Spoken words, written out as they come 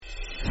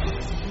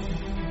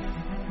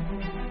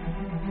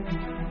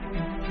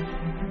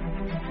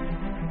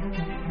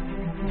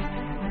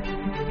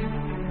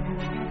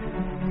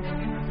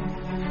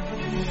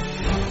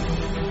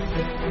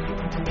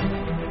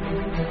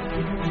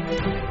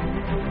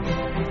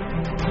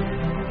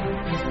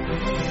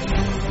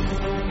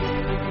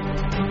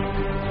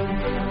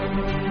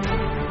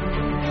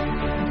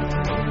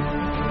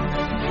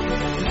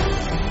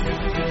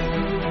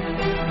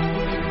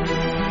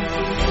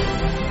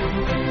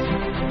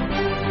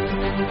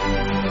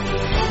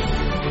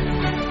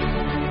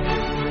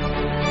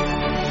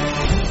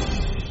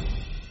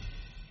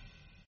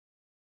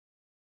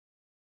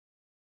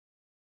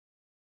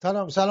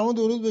سلام و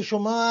درود به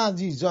شما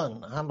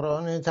عزیزان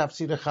همراهان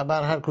تفسیر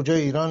خبر هر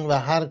کجای ایران و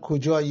هر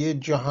کجای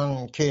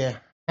جهان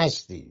که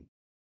هستید.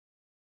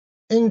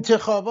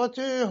 انتخابات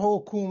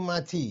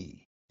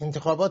حکومتی،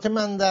 انتخابات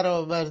من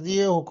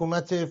درآوردی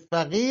حکومت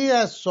فقیه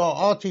از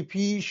ساعاتی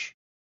پیش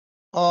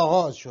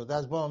آغاز شد،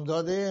 از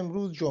بامداد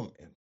امروز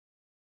جمعه.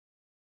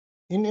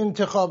 این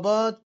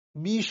انتخابات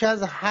بیش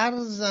از هر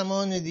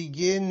زمان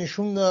دیگه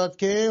نشون داد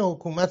که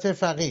حکومت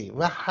فقیه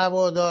و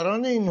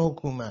هواداران این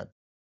حکومت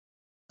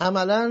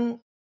عملاً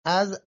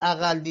از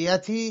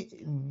اقلیتی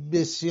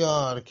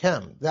بسیار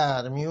کم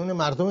در میون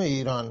مردم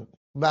ایران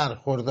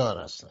برخوردار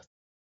هستند،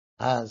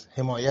 از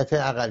حمایت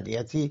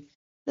اقلیتی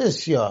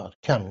بسیار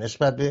کم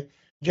نسبت به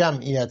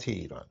جمعیت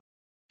ایران.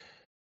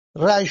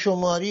 رأی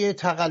شماری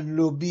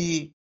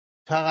تقلبی،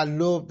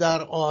 تقلب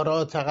در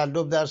آرا،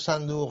 تقلب در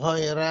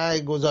صندوق‌های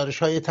رأی،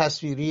 گزارش‌های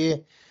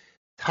تصویری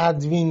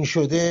تدوین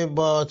شده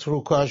با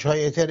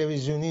تروکاژهای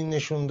تلویزیونی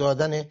نشون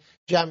دادن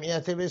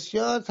جمعیت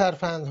بسیار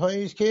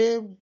ترفندهایی است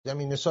که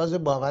زمینه ساز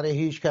باور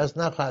هیچ کس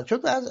نخواهد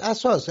شد. از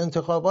اساس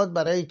انتخابات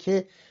برای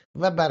که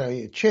و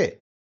برای چه؟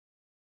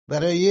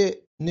 برای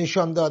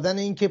نشان دادن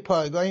اینکه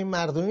پایگاه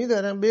مردمی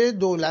دارن به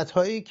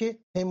دولت‌هایی که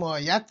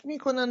حمایت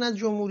میکنن از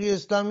جمهوری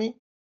اسلامی.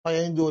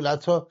 آیا این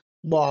دولت‌ها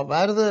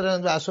باور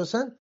دارن و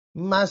اساساً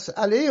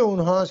مسئله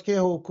اونهاست که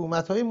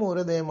حکومت‌های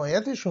مورد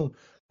حمایتشون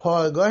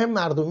پایگاه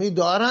مردمی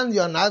دارند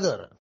یا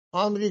ندارند.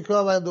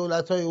 آمریکا و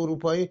دولت‌های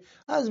اروپایی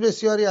از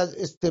بسیاری از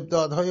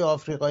استبدادهای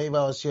آفریقایی و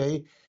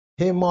آسیایی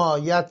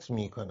حمایت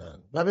میکنن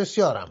و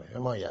بسیار هم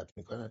حمایت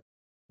میکنن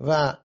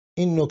و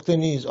این نکته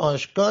نیز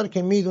آشکار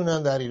که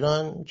میدونن در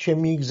ایران چه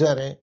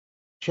میگذره،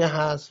 چه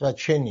هست و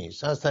چه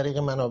نیست، از طریق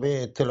منابع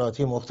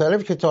اطلاعاتی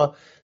مختلف که تا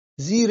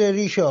زیر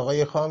ریش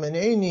آقای خامنه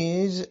ای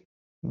نیز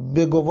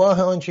به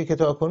گواه آنچه که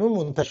تاکنون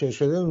منتشر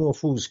شده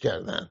نفوذ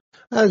کردن،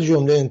 از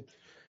جمله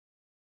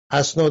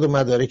اسناد و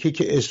مدارکی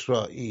که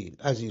اسرائیل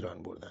از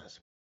ایران برده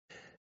است.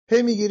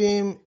 پی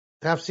میگیریم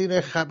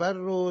تفسیر خبر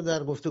رو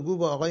در گفتگو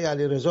با آقای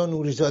علیرضا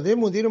نوری زاده،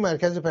 مدیر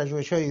مرکز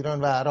پژوهش‌های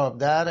ایران و عرب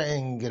در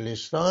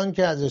انگلستان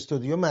که از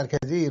استودیو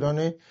مرکزی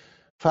ایران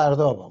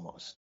فردا با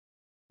ماست.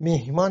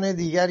 میهمان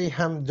دیگری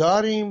هم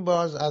داریم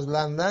باز از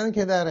لندن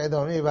که در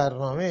ادامه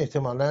برنامه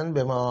احتمالاً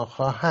به ما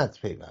خواهد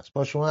پیوست.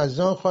 با شما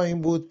عزیزان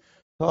خواهیم بود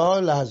تا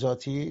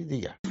لحظاتی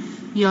دیگر.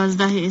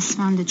 11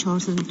 اسفند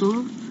 402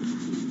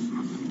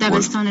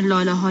 دبستان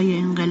لاله های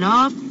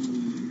انقلاب،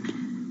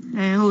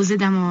 حوزه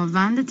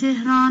دماوند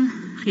تهران،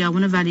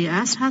 خیابون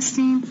ولیعصر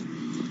هستیم.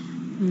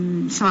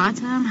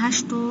 ساعت هم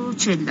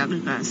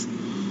 8:40 است.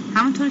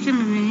 همونطور که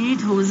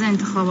میبینید حوزه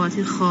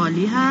انتخاباتی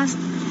خالی هست،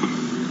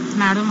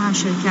 مردم هم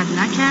شرکت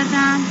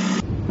نکردن.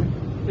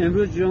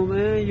 امروز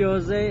جمعه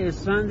 11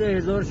 اسفند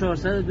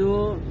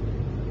 1402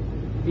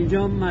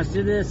 اینجا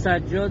مسجد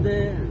سجاد،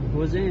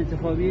 حوزه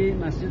انتخابی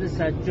مسجد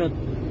سجاد،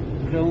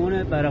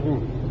 خیابون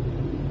برقون.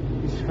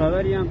 هیچ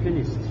خبری هم که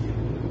نیست.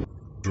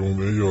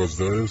 جمعه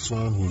 11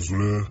 اسفند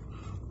حضور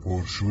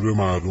پرشور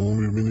مردم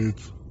میبینید،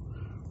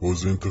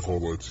 حوزه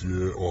انتخاباتی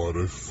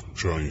عارف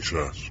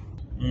شاهینشهر.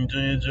 اینجا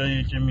یه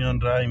جاییه که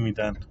میان رای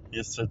میدن،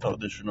 یه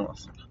ستادشون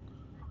مثلا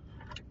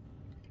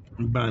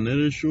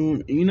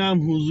بنرشون.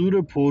 اینم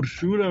حضور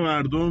پرشور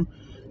مردم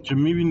که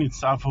میبینید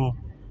صفو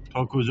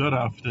تا کجا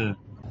رفته.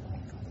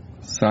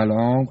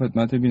 سلام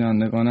خدمت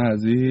بینندگان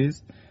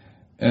عزیز.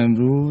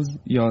 امروز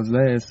 11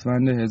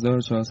 اسفند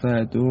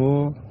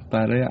 1402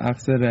 برای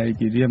عکس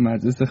رأیگیری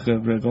مجلس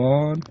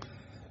خبرگان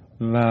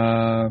و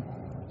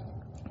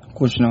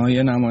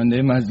گشنه‌های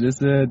نماینده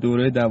مجلس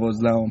دوره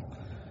 12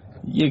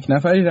 یک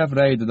نفری رفت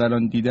رأی داد.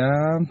 الان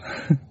دیدم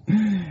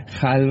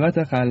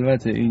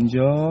خلوت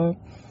اینجا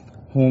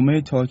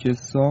حومه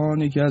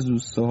تاکستان، یکی از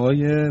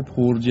روستاهای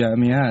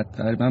پرجمعیت،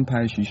 تقریبا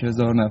 5-6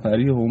 هزار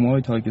نفری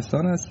حومه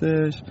تاکستان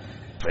هستش.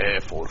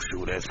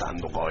 پرشور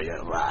صندوقای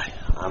رای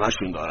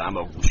همشون دارن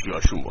با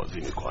گوشیاشون بازی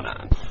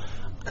میکنن،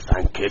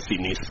 اصلا کسی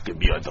نیست که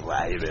بیاد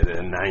رای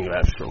بده. ننگ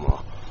بر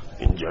شما،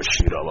 اینجا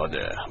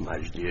شیرآباده،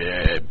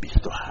 مجدیه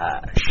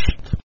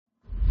 28.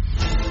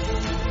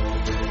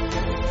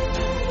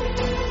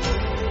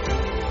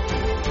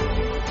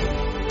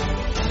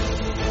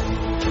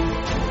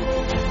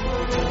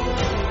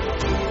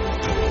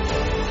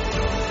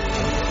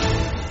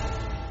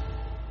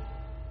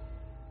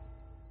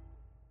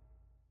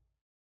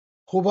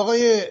 خب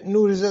آقای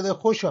نوری زاده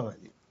خوش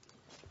آمدید.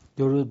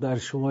 درود بر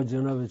شما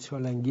جناب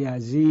چالنگی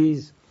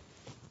عزیز،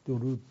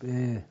 درود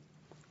به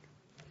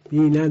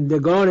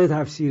بینندگان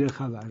تفسیر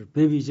خبر،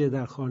 به ویژه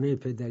در خانه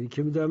پدری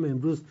که میدونم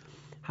امروز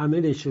همه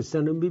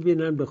نشستن و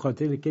میبینن به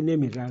خاطر که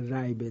نمیرن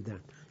رأی بدن.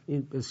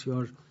 این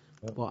بسیار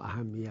با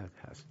اهمیت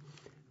هست.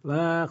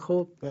 و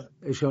خب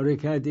اشاره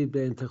کردید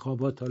به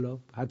انتخابات، حالا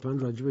حتما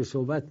راجع به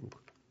صحبت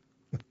میکنم.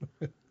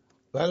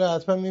 بله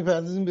حتما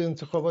میپردازیم به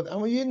انتخابات،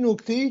 اما یه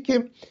نکته‌ای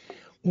که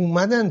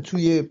اومدن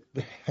توی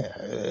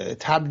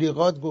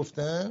تبلیغات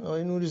گفتن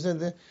آقای نوری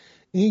زاده،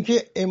 این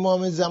که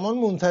امام زمان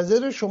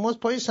منتظر شماست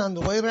پای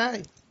صندوق‌های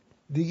رأی.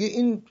 دیگه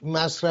این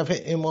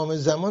مصرف امام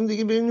زمان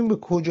دیگه ببینیم به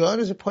کجا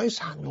رسه. پای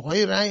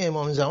صندوق‌های رأی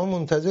امام زمان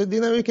منتظر.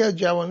 دیدم یکی از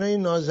جوانای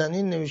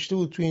نازنین نوشته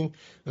بود تو این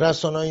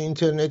رسانه‌های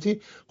اینترنتی،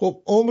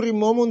 خب عمری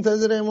ما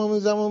منتظر امام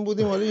زمان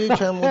بودیم، حالا یک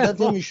چند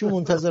مدت میشو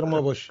منتظر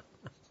ما باشه.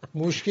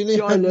 مشکلی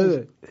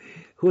جالبه.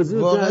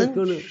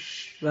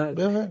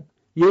 واقعا.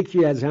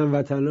 یکی از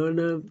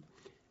هموطنانم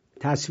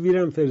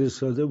تصویرم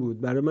فرستاده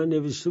بود برای من،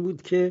 نوشته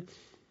بود که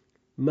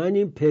من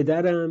این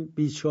پدرم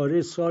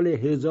بیچاره سال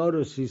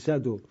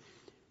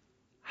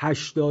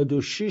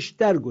 1386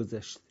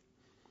 درگذشت،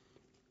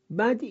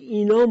 بعد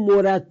اینا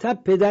مرتب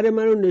پدر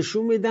منو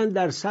نشون میدن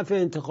در صف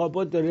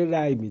انتخابات داره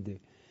رأی میده.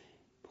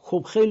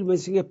 خب خیلی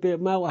مثل که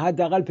ما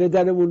حداقل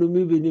پدرمون رو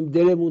میبینیم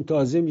دلمون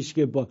تازه میشه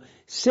که با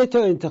 3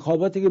 تا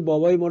انتخاباتی که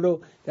بابای ما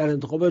رو در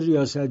انتخابات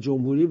ریاست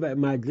جمهوری و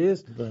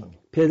مجلس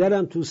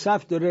پدرم تو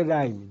صف داره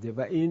رأی میده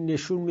و این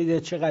نشون میده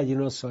چقدر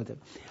اینا ساده.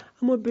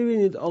 اما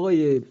ببینید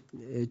آقای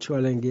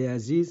چالنگی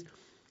عزیز،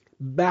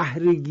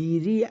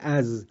 بهره‌گیری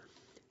از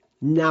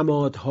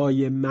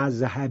نمادهای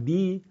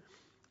مذهبی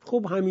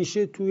خب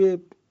همیشه توی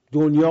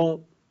دنیا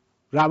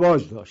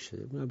رواج داشته،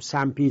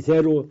 سن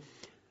پیتر رو،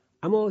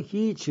 اما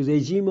هیچ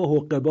رژیم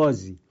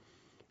حقه‌بازی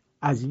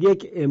از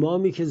یک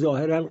امامی که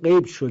ظاهراً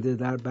غیب شده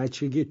در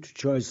بچگی تو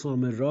چاه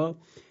سامرا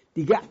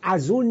دیگه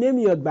از اون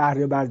نمیاد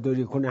بهره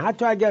برداری کنه.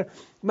 حتی اگر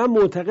من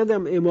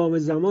معتقدم امام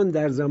زمان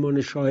در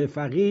زمان شاه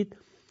فقید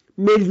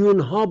میلیون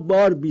ها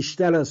بار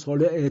بیشتر از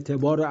حال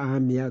اعتبار و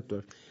اهمیت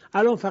داشت.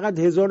 الان فقط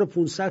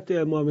 1500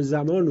 تا امام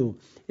زمان و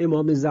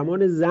امام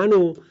زمان زن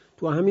و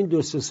تو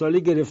همین 2-3 ساله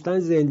گرفتن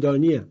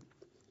زندانیه.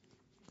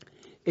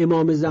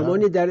 امام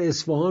زمانی در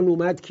اصفهان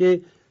اومد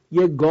که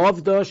یه گاو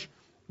داشت،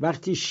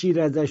 وقتی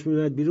شیر ازش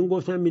میاد بیرون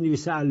گفتن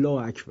مینویسه الله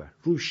اکبر،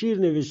 رو شیر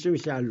نوشته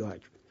میشه الله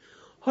اکبر.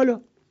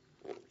 حالا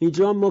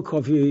اینجا ما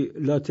کافی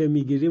لاته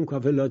میگیریم،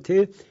 کافی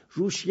لاته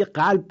روش یه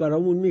قلب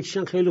برامون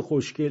میکشن خیلی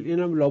خوشگل،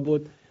 اینم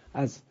لابد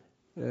از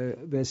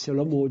به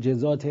اصطلاح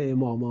معجزات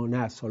امامانه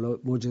است، حالا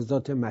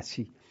معجزات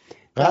مسیح.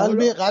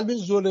 قلب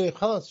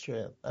زلیخاست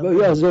شاید،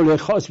 یا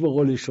زلیخاست به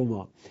قول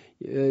شما.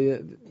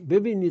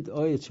 ببینید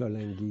آیه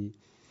چالنگی،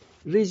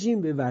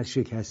 رژیم به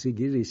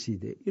ورشکستگی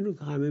رسیده، اینو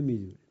که همه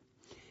میدونه.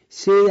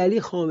 سید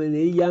علی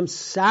خامنه‌ای هم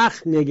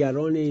سخت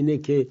نگران اینه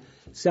که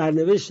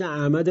سرنوشت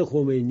احمد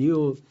خمینی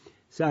و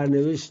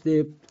سرنوشت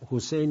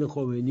حسین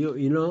خمینی و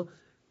اینا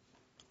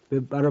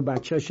برای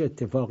بچهش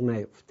اتفاق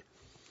نیفته.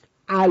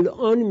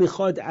 الان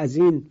میخواد از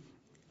این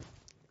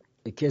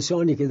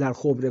کسانی که در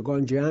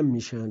خبرگان جمع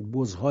میشن،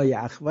 بزهای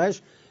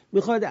اخوش،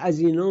 میخواد از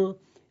اینا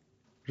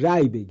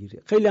رأی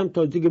بگیره. خیلی هم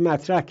تا دیگه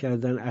مطرح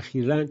کردن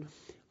اخیراً،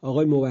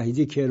 آقای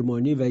موحدی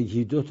کرمانی و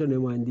 1-2 تا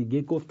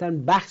نمایندگی گفتن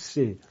بحث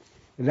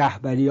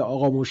رهبری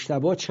آقا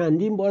مجتبی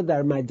چندین بار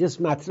در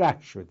مجلس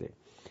مطرح شده.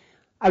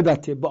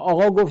 البته با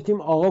آقا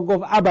گفتیم، آقا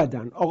گفت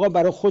ابداً، آقا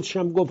برای خودش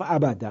هم گفت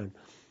ابداً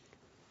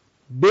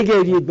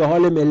بگرید به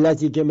حال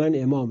ملتی که من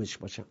امامش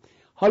باشم.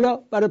 حالا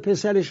برای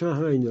پسرش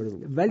هم این داره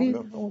میگه، ولی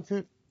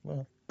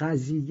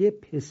قضیه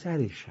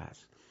پسرش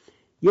هست.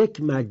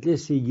 یک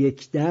مجلس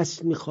یک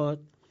دست میخواد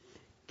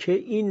که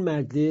این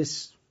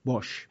مجلس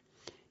باشه،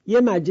 یه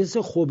مجلس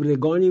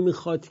خبرگانی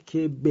میخواد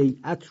که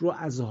بیعت رو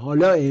از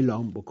حالا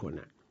اعلام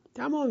بکنن.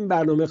 تمام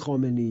برنامه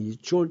خامنه‌ای،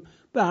 چون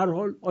به هر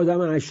حال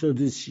آدم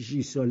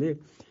 86 ساله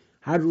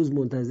هر روز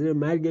منتظر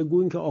مرگ،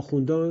 گوین که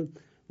آخوندان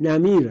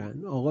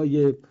نمیرن.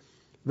 آقای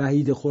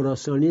وحید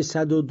خراسانی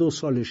 102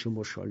 سالشه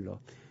ماشاءالله،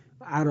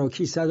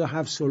 عراقی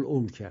 107 سال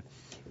عمر کرد.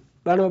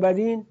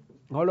 بنابراین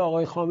حالا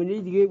آقای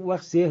خامنه‌ای دیگه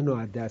وقت ذهن رو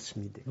از دست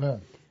میده.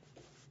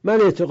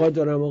 من اعتقاد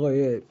دارم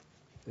آقای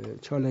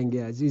چالنگی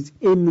عزیز،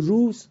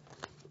 امروز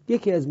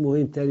یکی از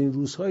مهمترین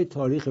روزهای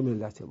تاریخ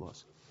ملت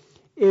ماست.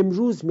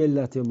 امروز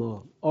ملت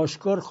ما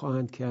آشکار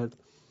خواهند کرد،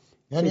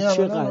 یعنی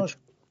چقدر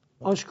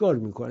آشکار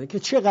میکنه که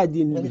چقدر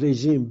این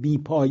رژیم بی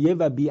پایه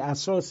و بی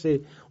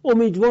اساسه.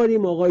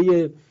 امیدواریم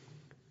آقای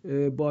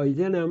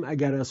بایدن هم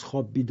اگر از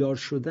خواب بیدار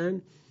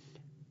شدن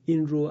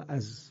این رو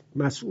از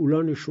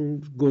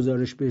مسئولانشون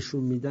گزارش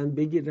بهشون میدن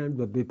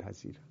بگیرن و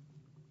بپذیرن.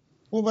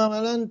 خب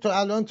عملا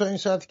الان تا این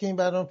ساعتی که این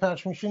برنامه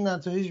پخش میشه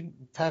نتایج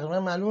تقریبا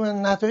معلومه،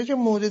 نتایج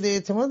مورد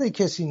اعتماد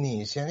کسی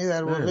نیست. یعنی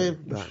در واقع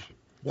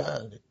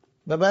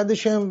و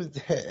بعدش هم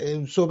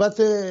صحبت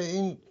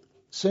این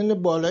سن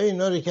بالای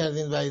اینا رو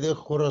کردین، وحید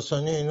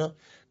خراسانی اینا،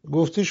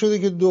 گفته شده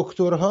که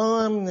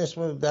دکترها هم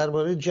نسبت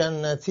درباره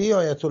جنتی،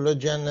 آیت الله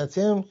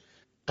جنتی هم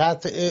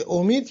قطع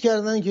امید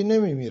کردن که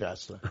نمیمیره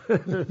اصلا.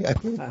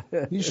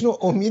 هیچ نوع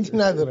امیدی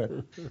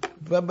ندارن.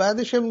 و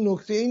بعدش هم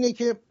نکته اینه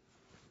که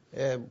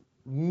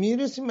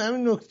میرسیم به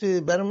همین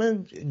نکته، برای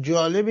من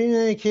جالب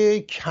اینه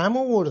که کم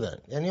آوردن،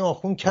 یعنی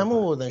آخوند کم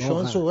آوردن.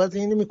 شما صحبت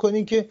اینو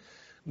میکنین که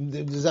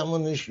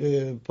زمان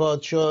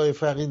پادشاه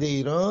فقید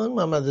ایران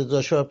محمد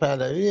رضا شاه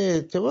پهلوی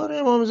اعتبار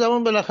امام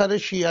زمان بالاخره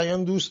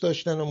شیعیان دوست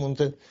داشتن و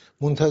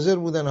منتظر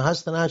بودن و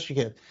هستن هر چی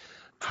کرد.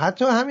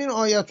 حتی همین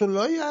آیت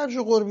الله ارج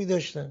و قربی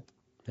داشتن،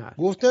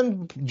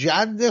 گفتن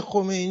جد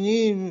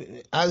خمینی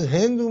از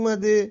هند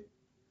اومده،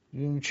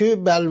 چه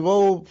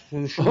بلوا و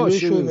شوره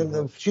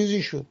شد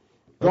چیزی شد.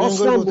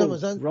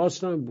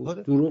 راست هم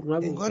بود دروغ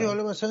نبود. انگاری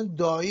حالا مثلا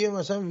دایی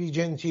مثلا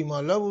ویجنتی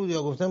مالا بود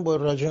یا گفتن با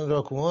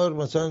راجندرا کومار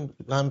مثلا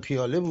هم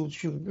پیاله بود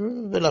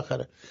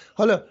بالاخره.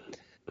 حالا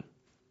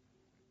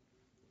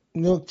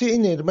نکته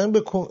اینه، من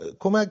به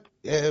کمک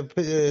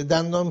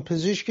دندان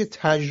پزشک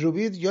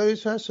تجربی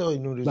یادت هست آقای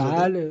نوری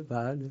زاده؟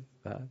 بله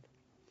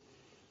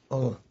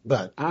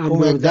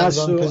کمک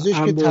دندان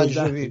پزشک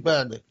تجربی.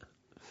 بله.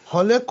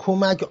 حالا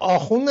کمک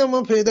آخوند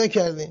ما پیدا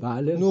کردیم.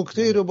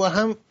 نکته رو با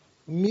هم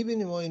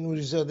میبینیم آقای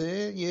نوری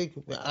زاده یک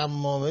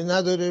عمامه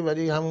نداره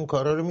ولی همون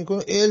کارا رو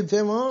میکنه.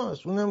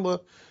 التماس اونم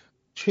با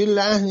چه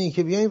لحنی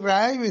که بیاین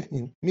رأی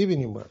بدین.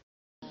 میبینیم با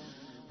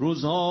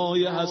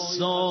روزهای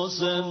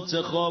حساس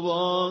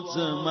انتخابات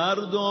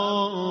مردم،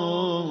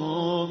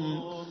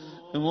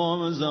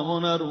 امام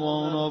زمان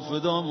ارواحنا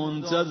فدا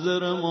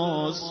منتظر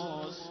ماست.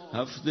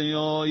 هفته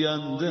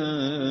آینده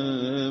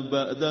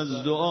بعد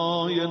از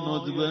دعای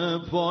ندبه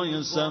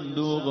پای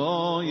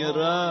صندوقای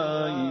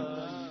رای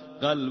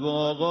قلب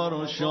آقا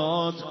رو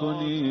شاد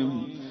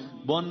کنیم.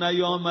 با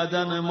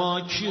نیامدن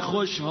ما کی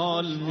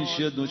خوشحال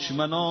میشه؟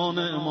 دشمنان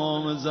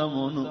امام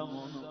زمان،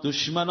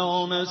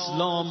 دشمنان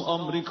اسلام،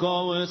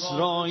 آمریکا و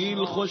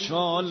اسرائیل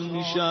خوشحال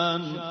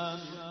میشن.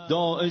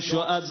 داعش و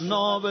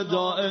اذناب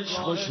داعش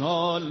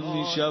خوشحال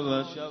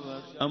میشود.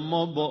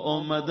 اما با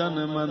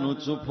آمدن من و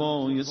تو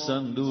پای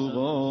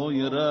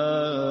صندوقای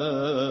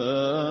رای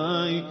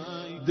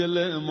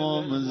دل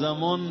امام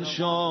زمان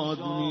شاد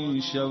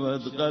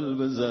میشود،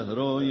 قلب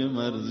زهرای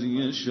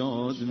مرضی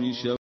شاد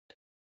میشود.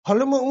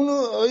 حالا ما اونو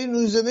آقای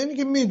نوری زاده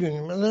که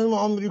میدونیم مثلا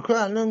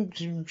آمریکا الان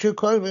چه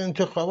کار به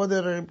انتخابات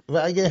داره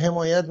و اگه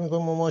حمایت میکنه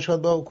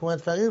مماشات با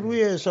حکومت فقیر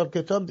روی حساب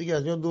کتاب دیگه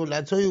از یا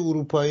دولت‌های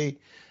اروپایی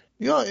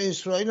یا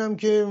اسرائیل هم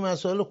که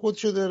مسائل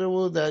خودشو داره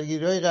و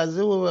درگیری‌های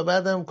غزه و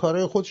بعدم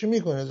کارهای خودشو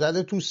میکنه.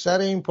 زده تو سر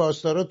این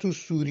پاسدارا تو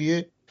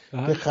سوریه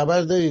که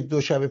خبر دارید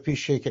 2 شب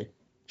پیش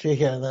چه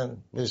کردن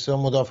به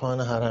اصطلاح مدافعان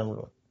حرم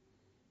رو.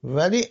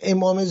 ولی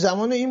امام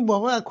زمان این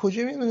بابا از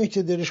کجا میدونه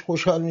که دلش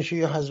خوشحال میشه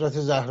یا حضرت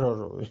زهرا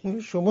رو؟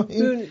 شما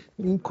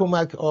این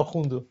کمک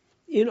آخوندو،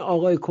 این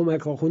آقای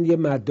کمک آخوند یه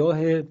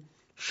مداح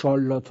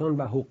شارلاتان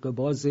و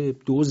حقه‌باز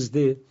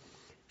دزد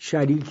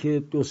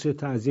شریک 2-3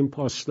 تا از این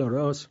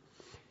پاسداراست.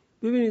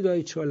 ببینید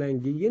آقای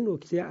چالنگی یه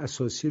نکته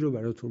اساسی رو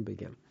براتون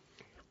بگم.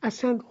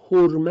 اصلا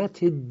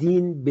حرمت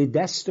دین به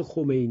دست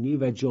خمینی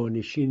و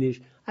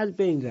جانشینش از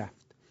بین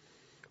رفت.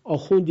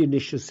 آخوندی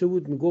نشسته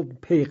بود میگفت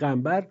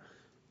پیغمبر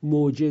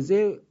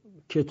معجزه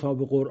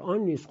کتاب قرآن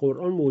نیست،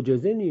 قرآن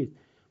معجزه نیست،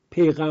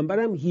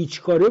 پیغمبرم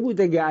هیچ کاره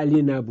بود اگه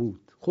علی نبود.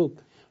 خب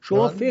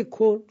شما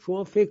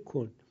فکر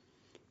کن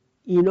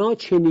اینا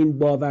چنین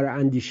باور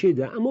اندیشه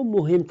ده. اما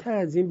مهمتر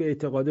از این به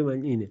اعتقاد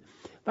من اینه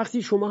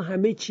وقتی شما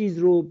همه چیز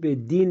رو به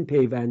دین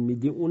پیوند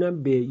میدی،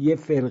 اونم به یه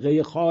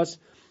فرقه خاص،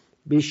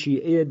 به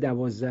شیعه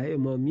 12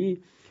 امامی،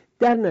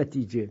 در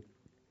نتیجه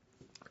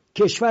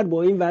کشور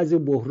با این وضع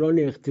بحران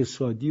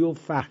اقتصادی و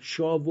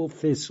فحشا و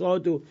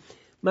فساد و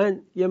من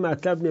یه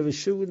مطلب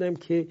نوشته بودم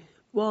که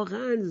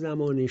واقعا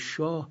زمان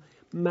شاه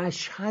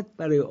مشهد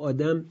برای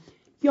آدم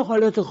یه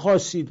حالت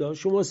خاصی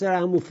داشت. شما سر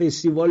همون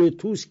فستیوال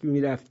توسک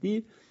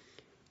میرفتی،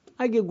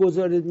 اگه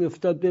گذارت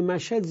میفتاد به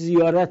مشهد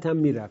زیارت هم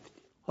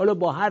میرفتی. حالا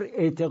با هر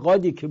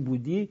اعتقادی که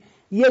بودی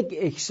یک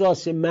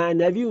احساس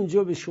معنوی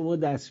اونجا به شما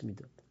دست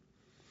میداد.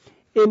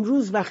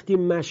 امروز وقتی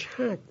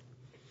مشهد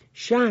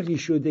شهری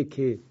شده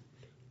که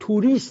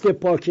توریست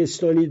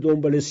پاکستانی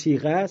دنبال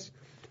صیغه است،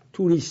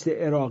 توریست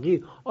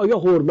عراقی، آیا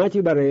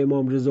حرمتی برای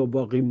امام رضا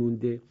باقی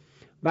مونده؟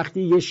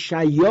 وقتی یه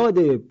شیاد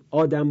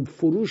آدم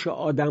فروش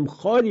آدم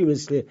خاری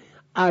مثل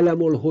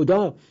علم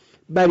الهدا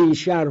بر این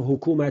شهر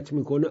حکومت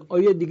میکنه،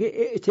 آیا دیگه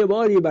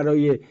اعتباری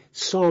برای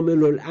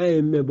سامل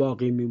الائمه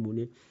باقی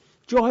میمونه؟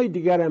 جاهای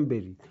دیگر هم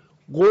برید.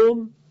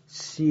 قم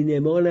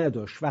سینما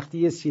نداشت. وقتی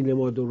یه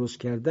سینما درست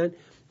کردن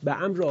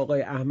به امر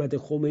آقای احمد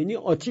خمینی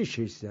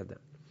آتیشش زدن،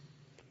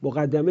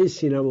 مقدمه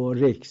سینما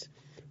رکس.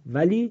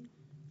 ولی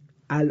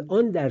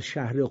الان در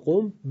شهر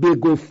قم به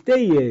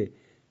گفته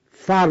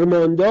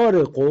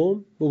فرماندار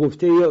قم، به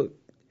گفته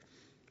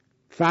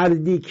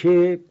فردی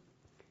که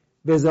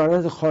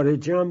وزارت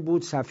خارجه هم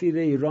بود، سفیر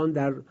ایران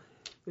در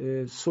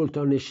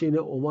سلطانشین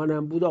عمان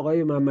هم بود،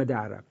 آقای محمد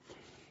عرب،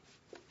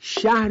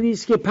 شهری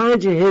است که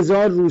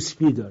 5000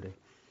 روسپی داره.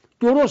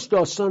 درست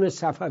داستان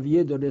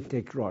صفویه داره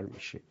تکرار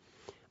میشه.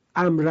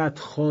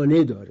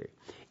 امرتخانه داره.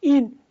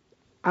 این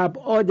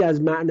ابعاد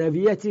از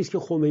معنویتی است که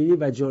خمینی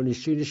و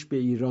جانشینش به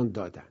ایران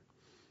دادن.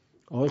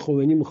 آقای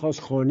خمینی میخواست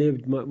خانه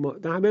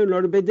همه اونا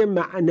رو بده،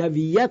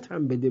 معنویت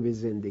هم بده به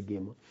زندگی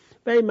ما،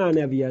 و این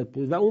معنویت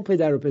بود. و اون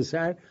پدر و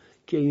پسر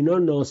که اینا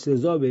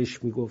ناسزا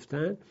بهش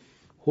میگفتن،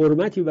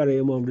 حرمتی برای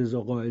امام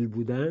رضا قائل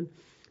بودن.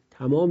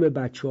 تمام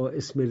بچه ها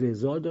اسم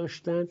رضا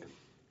داشتن.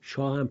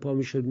 شاه هم پا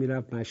میشد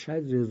میرفت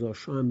مشهد، رضا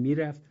شاه هم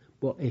میرفت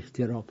با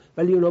احترام،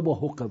 ولی اونا با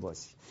حق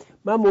بازی.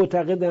 من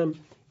معتقدم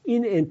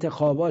این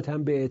انتخابات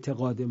هم به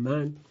اعتقاد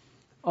من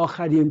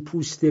آخرین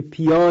پوست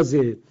پیاز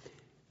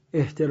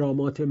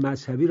احترامات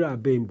مذهبی رو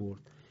از بین برد.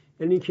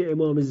 یعنی که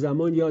امام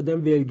زمان یه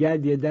آدم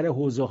ولگرد یه در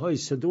حوزه ها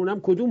ایستاده،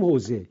 اونم کدوم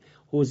حوزه؟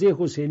 حوزه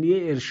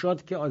حسینی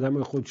ارشاد که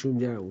آدم خودشون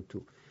میرن اون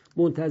تو،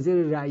 منتظر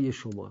رأی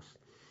شماست.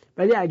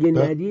 ولی اگه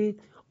ندید،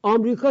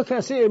 آمریکا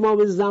کسی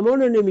امام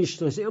زمان رو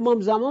نمیشناسه،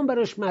 امام زمان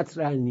براش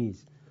مطرح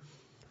نیست.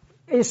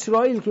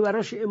 اسرائیل که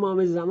براش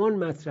امام زمان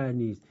مطرح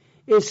نیست.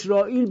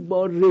 اسرائیل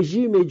با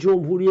رژیم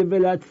جمهوری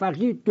ولایت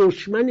فقیه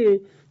دشمنه،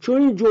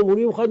 چون این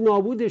جمهوری میخواد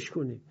نابودش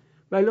کنه،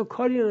 ولی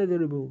کاری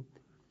نداره به اون.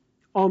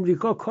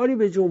 آمریکا کاری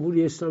به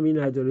جمهوری اسلامی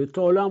نداره،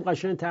 تا حالا هم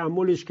قشنگ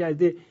تحملش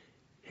کرده،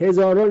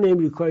 هزاران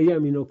امریکایی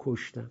هم اینا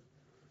کشتن،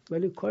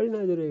 ولی کاری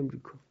نداره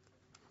امریکا.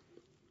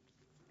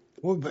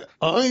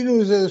 آقای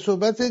نوری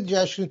صحبت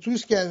جشن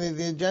توس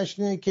کردید،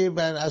 جشنی که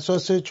بر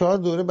اساس 4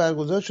 دوره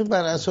برگزار شد،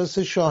 بر اساس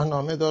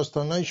شاهنامه،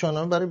 داستان‌های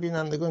شاهنامه. برای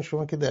بینندگان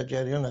شما که در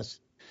جریان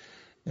هستید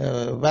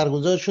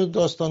برگزار شد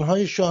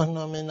داستان‌های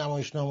شاهنامه،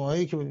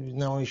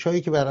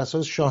 نمایش‌هایی که بر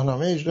اساس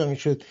شاهنامه اجرا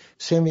می‌شد.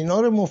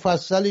 سمینار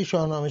مفصلی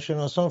شاهنامه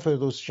شناسان،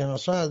 فردوسی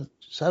شناسان از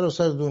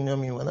سراسر دنیا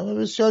می‌اومدن و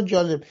بسیار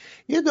جالب.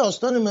 یه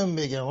داستان من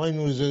بگم آقای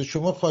نوری،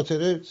 شما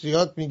خاطره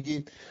زیاد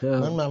میگید،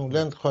 من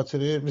معمولا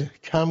خاطره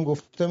کم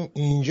گفتم،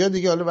 اینجا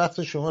دیگه حالا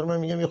وقت شما رو من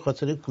میگم یه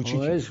خاطره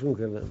کوچیکی،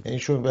 یعنی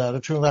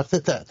چون وقت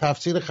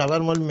تفسیر خبر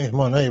مال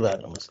مهمانای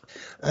برنامه است.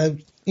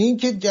 این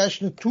که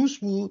جشن توس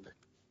بود،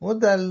 ما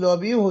در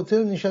لابی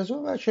هتل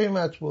نشستیم بچهای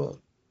مطبوعات،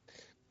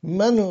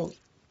 من و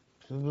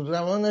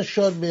روان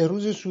شاد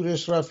بهروز سور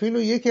اسرافیل و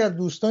یکی از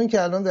دوستان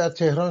که الان در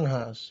تهران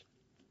هست،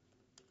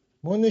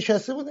 ما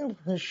نشسته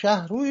بودیم.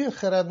 شهروی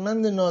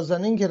خردمند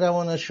نازنین که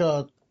روان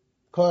شاد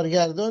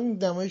کارگردان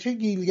نمایش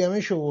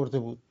گیلگمش آورده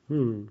بود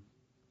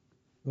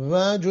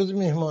و جز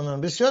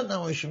مهمانان، بسیار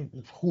نمایش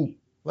خوب،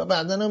 و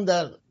بعداً هم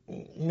در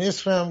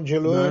مصر هم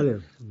جلو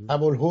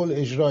ابوالهول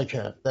اجرا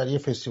کرد در یه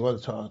فستیوال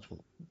تئاتر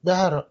بود. به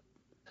هر حال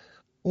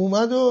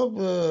اومد و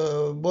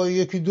با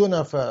 1-2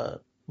 نفر،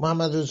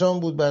 محمد رضا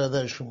بود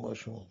برادرشون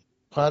باشون،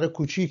 خواهر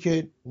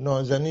کوچیک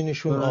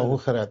نازنینشون آهو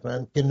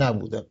خردمند که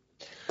نبودن.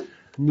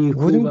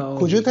 گفتیم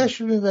کجا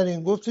تشریف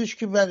میبرین؟ گفتش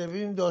که بله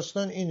ببین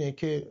داستان اینه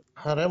که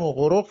حرم و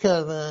غرق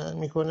کردن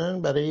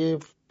میکنن، برای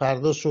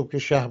فردا صبح که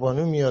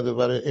شهبانو میاد و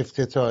برای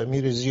افتتاح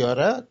میره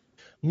زیارت،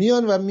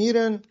 میان و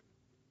میرن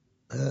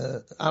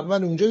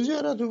اول اونجا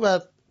زیارت و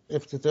بعد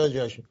افتتاح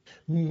جشن.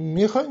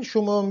 میخواین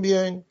شما هم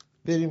بیاین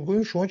بریم؟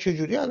 گفتیم شما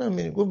چجوری الان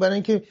میرین؟ گفت برای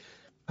اینکه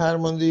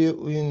فرمانده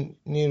این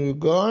نیروی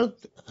گارد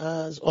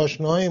از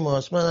آشناهای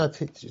ماست، من از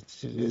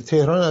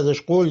تهران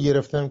ازش قول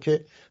گرفتم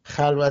که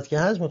خلوت که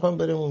هست میخوام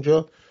بریم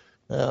اونجا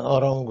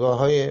آرامگاه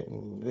های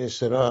به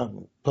اصطلاح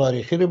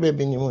تاریخی رو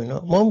ببینیم و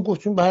اینا. ما هم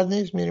گفتیم بعد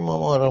نیست میریم ما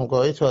آرامگاه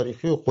های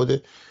تاریخی و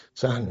خود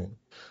صحنه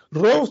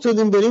راه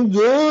افتادیم بریم.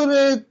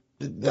 دور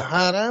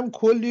حرم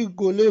کلی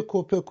گله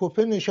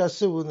کپه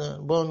نشسته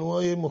بودن،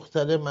 بانوهای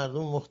مختلف،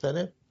 مردم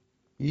مختلف.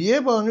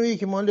 یه بانویی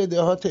که مال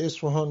دهات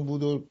اصفهان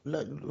بود و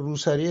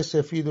روسری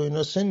سفید و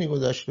اینا، سنی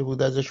گذشته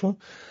بود ازشون،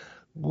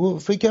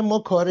 فکر ما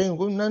کاره این،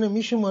 گفت نه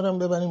میشه ما رو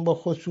ببریم با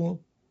خودشون.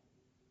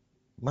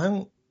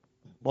 من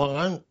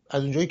واقعا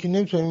از اونجایی که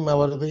نمیتونم این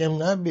موارد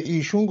بگم، نه به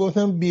ایشون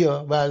گفتم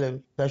بیا، بله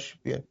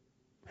تشریف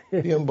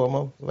بیان با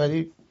ما،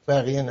 ولی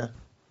بقیه نه.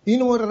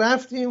 اینو ما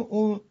رفتیم،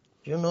 اون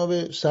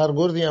جناب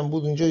سرگردی هم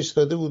بود اونجا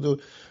ایستاده بود و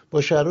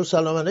با شهر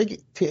سلام علیک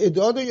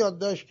تعداد رو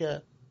یادداشت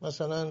کرد،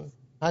 مثلا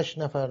 8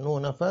 نفر 9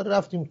 نفر.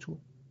 رفتیم تو،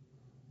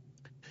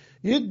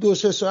 یه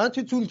 2-3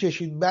 ساعتی طول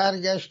کشید.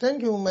 برگشتن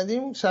که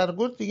اومدیم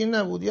سرگرد دیگه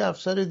نبود، یه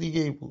افسر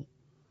دیگه ای بود،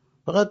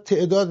 فقط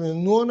تعداد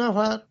 9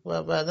 نفر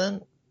و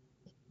بعدن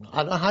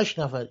الان 8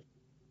 نفر.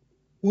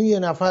 اون یه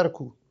نفر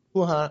کو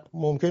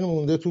ممکنه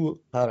مونده تو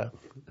حرم.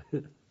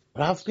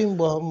 رفتیم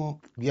با هم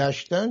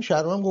گشتن،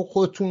 شهرمان گفت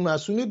خودتون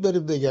مسئولید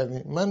برید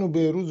بگردین، من و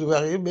بهروز و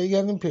بقیه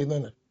بگردیم پیدا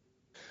نه.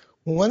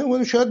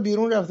 اومدیم شاید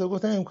بیرون رفته،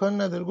 گفتن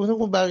امکان نداره. گفتم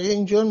خب بقیه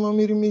اینجا ما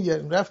میریم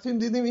میگردیم. رفتیم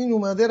دیدیم این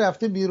اومده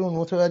رفته بیرون،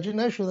 متوجه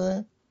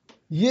نشدن.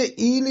 یه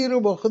ایلی رو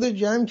با خود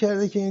جمع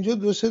کرده که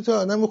اینجا 2-3 تا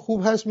آدم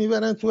خوب هست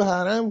میبرن تو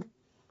حرم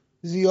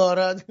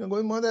زیارت.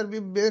 گفتم مادر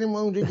بریم،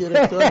 ما اونجا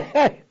گرفتار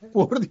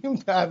بردیم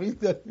تحویل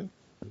دادیم،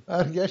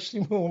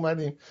 برگشتیم و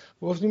اومدیم.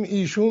 گفتیم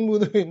ایشون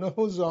بود و اینا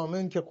و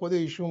ضامن که خود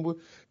ایشون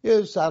بود.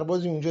 یه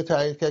سربازی اونجا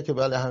تایید کرد که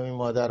بله همین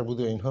مادر بود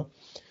و اینها.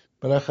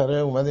 بالاخره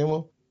اومدیم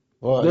و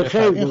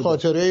این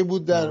خاطره‌ای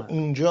بود در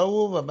اونجا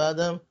و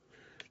بعدم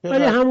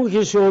ولی همون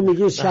که شما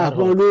میگید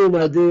شهبانو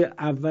اومده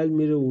اول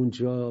میره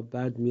اونجا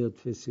بعد میاد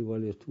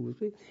فستیوال توس.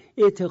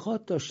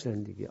 اعتقاد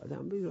داشتن دیگه،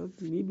 آدم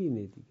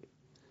میبینه دیگه.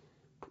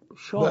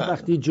 شاه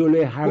وقتی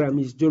جلوی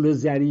حرمی جلو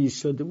زری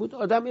شده بود،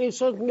 آدم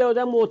احساس میگه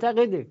آدم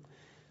معتقده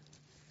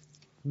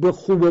به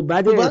خوب و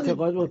بد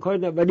اعتقاد و کار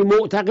نداره، ولی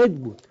معتقد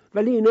بود.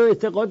 ولی اینا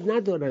اعتقاد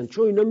ندارن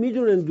چون اینا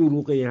میدونن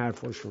دروغه این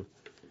حرفاشون،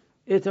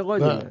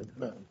 اعتقادی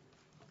ندارن.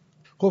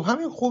 خب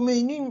همین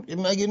خمینی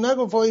مگه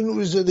نگفت آقای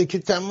نوری‌زاده که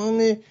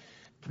تمام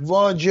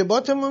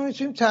واجبات ما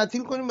میتونیم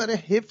تعطیل کنیم برای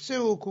حفظ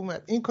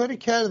حکومت؟ این کاری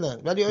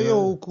کردن، ولی آیا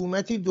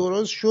حکومتی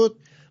درست شد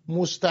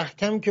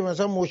مستحکم که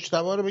مثلا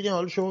مجتبی رو بگن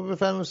حالا شما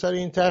بفرمایید سر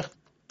این تخت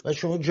و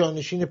شما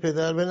جانشین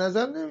پدر؟ به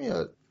نظر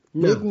نمیاد.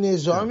 یک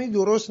نظامی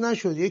درست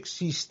نشد، یک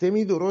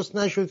سیستمی درست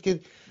نشد که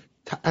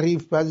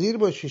تعریف پذیر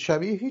باشه،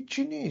 شبیه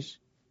هیچی نیست،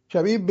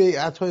 شبیه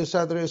بیعت‌های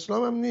صدر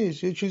اسلام هم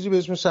نیست. یه چیزی به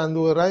اسم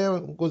صندوق رأی هم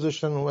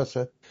گذاشتن اون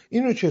وسط.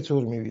 اینو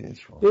چطور میبینید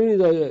شما؟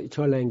 ببینید آقای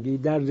چالنگی،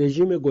 در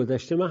رژیم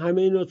گذشته من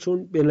همه اینا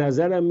چون به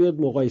نظرم میاد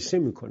مقایسه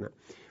میکنم.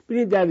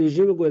 ببینید در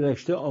رژیم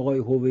گذشته آقای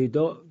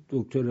هویدا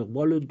دکتر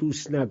اقبال رو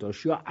دوست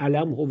نداشت یا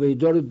علم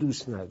هویدا رو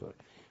دوست نداشت.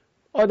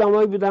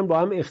 آدمایی بودن با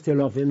هم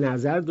اختلاف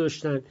نظر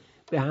داشتن،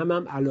 به هم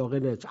علاقه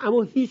نداشتن،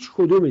 اما هیچ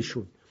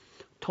کدومشون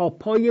تا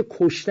پای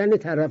کشتن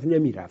طرف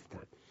نمیرفتن.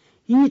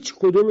 هیچ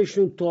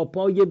کدومشون تا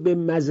پای به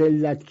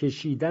مذلت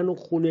کشیدن و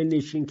خونه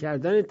نشین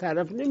کردن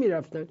طرف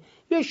نمیرفتن.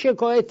 یه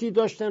شکایتی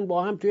داشتن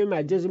با هم توی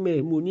مجلس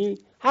مهمونی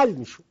حل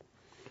میشد.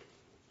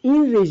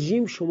 این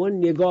رژیم شما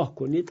نگاه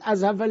کنید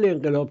از اول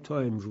انقلاب تا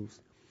امروز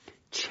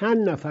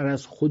چند نفر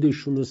از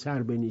خودشون رو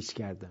سر به نیست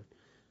کردن.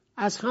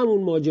 از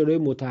همون ماجرای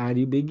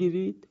مطهری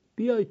بگیرید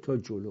بیایید تا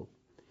جلو.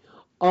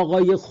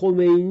 آقای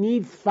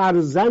خمینی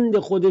فرزند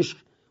خودش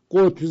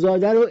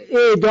قطبزاده رو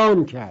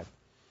اعدام کرد.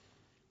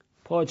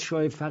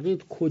 پادشاه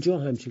فقید کجا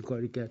همچین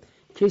کاری کرد؟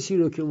 کسی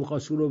رو که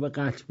می‌خواست رو به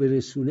قتل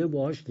برسونه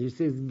باهاش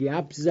نشست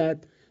گپ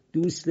زد.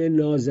 دوست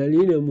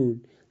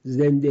نازنینمون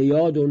زنده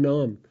یاد و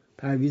نام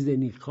پرویز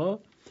نیکخواه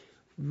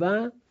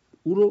و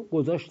او رو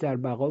گذاشت در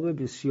مقام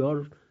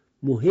بسیار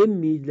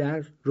مهمی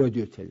در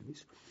رادیو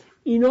تلویزیون.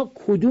 اینا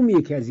کدوم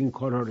یکی از این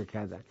کارا رو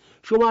کردن؟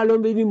 شما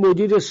الان ببینید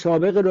مدیر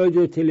سابق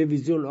رادیو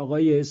تلویزیون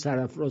آقای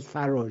سرفراز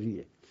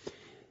فراریه،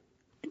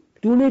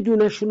 دونه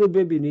دونه‌شون رو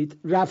ببینید.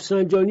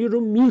 رفسنجانی رو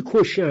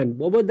میکشن.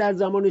 بابا در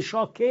زمان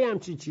شاه کی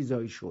همچین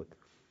چیزایی شد؟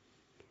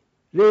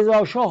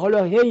 رضا شاه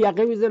حالا هی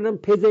یقه میزنن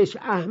پزشک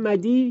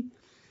احمدی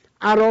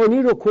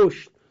ارانی رو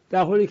کشت،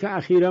 در حالی که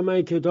اخیرا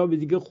من کتاب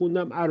دیگه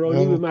خوندم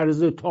ارانی به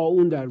مرض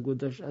طاعون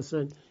درگذشت،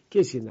 اصلا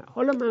کسی نه.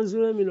 حالا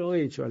منظورم این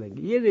آقای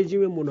چالنگی، یه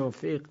رژیم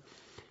منافق.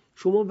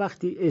 شما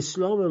وقتی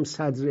اسلام هم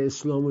صدر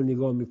اسلام رو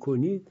نگاه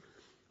میکنید،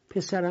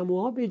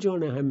 پسرعموها به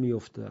جان هم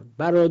میافتن،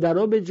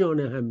 برادرها به جان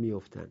هم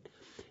میافتن.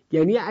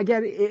 یعنی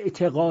اگر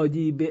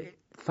اعتقادی به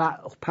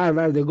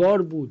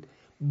پروردگار بود،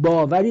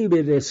 باوری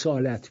به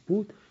رسالت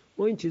بود،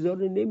 ما این چیزها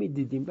رو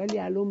نمیدیدیم. ولی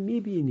الان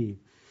میبینیم.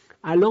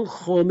 الان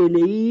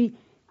خامنه‌ای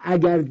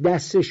اگر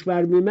دستش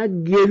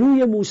برمیمد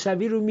گلوی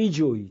موسوی رو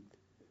میجوید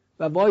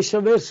و وایس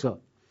ورسا.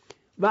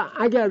 و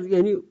اگر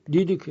یعنی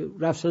دیدی که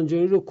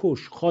رفسنجانی رو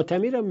کش،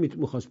 خاتمی رو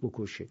میخواست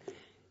بکشه.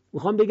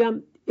 میخوام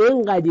بگم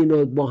اینقدر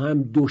اینا با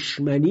هم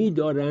دشمنی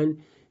دارن،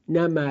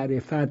 نه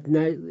معرفت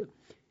نه.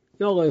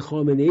 آقای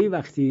خامنه‌ای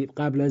وقتی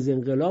قبل از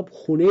انقلاب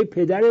خونه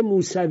پدر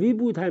موسوی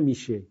بود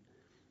همیشه،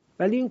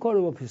 ولی این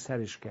کارو با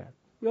پسرش کرد،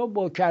 یا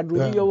با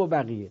کروبی یا با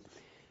بقیه.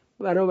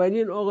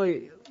 بنابراین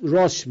آقای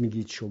راست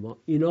میگید شما،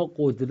 اینا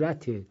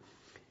قدرت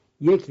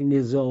یک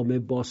نظام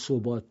با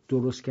ثبات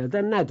درست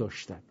کردن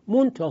نداشتن،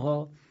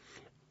 منتها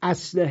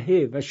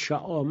اسلحه و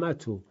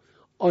شهامت و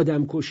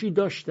آدمکشی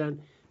داشتن،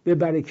 به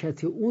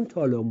برکت اون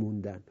تالا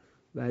موندن،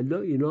 ولی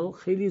اینا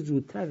خیلی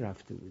زودتر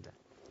رفته بودن.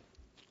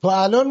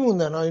 تا الان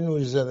موندن آقای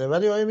نوری زاده.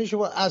 ولی آیا میشه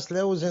با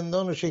اسلحه و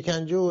زندان و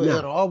شکنجه و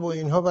ارعاب و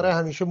اینها برای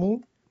همیشه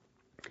مون؟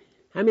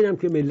 همینم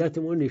که ملت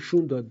ما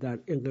نشون داد در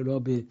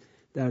انقلاب،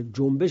 در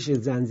جنبش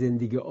زن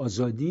زندگی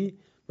آزادی،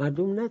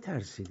 مردم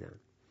نترسیدن،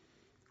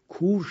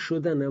 کور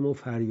شدن اما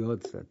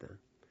فریاد زدن،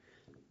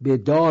 به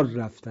دار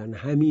رفتن.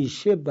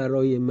 همیشه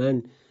برای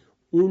من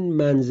اون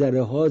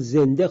منظره ها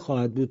زنده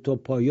خواهد بود تا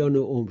پایان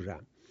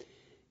عمرم.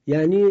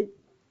 یعنی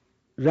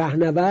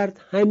رهنورد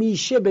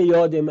همیشه به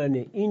یاد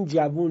منه. این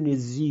جوون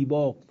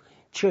زیبا،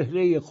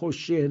 چهره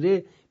خوش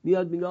چهره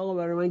میاد میگه آقا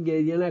برای من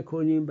گریه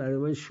نکنین، برای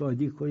من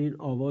شادی کنین،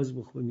 آواز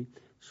بخونین،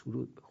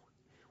 سرود بخونین.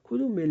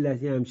 کدوم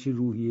ملتی همچی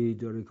روحیه‌ای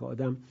داره که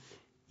آدم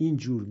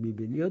اینجور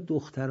میبینه؟ یا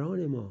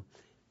دختران ما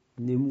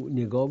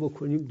نگاه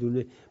بکنیم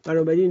دونه.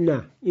 بنابراین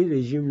نه، این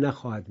رژیم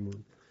نخواهد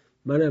موند.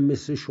 منم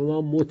مثل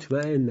شما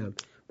مطمئنم.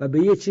 و به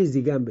یه چیز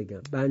دیگه هم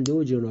بگم، بنده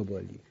و جناب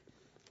عالی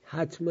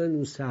حتما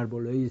اون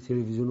سربالای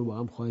تلویزیون رو با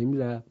هم خواهیم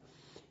رفت،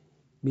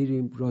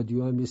 میریم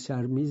رادیو هم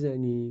سر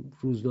میزنیم،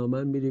 روزنامه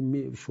هم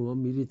میریم، شما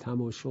میری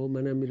تماشا و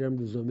منم میرم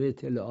روزنامه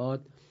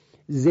اطلاعات،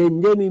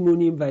 زنده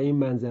میمونیم و این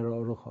منظره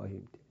ها رو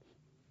خواهیم دید.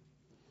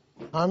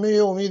 همه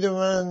امید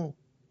من،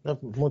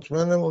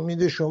 مطمئنم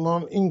امید شما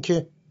هم این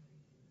که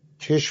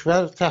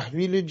کشور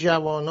تحویل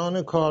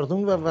جوانان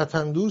کاردون و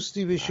وطن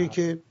دوستی بشه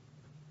که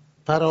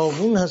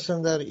فراوون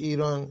هستن در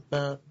ایران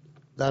و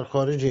در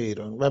خارج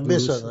ایران و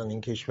بسازن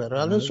این کشور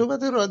رو. الان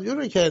صحبت رادیو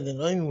رو کردین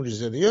آقای نوری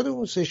زاده،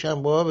 یادمون سه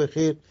شنبه ها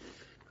بخیر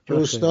که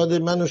استاد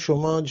من و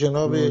شما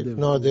جناب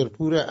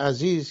نادرپور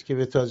عزیز که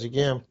به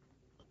تازگی هم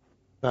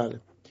بله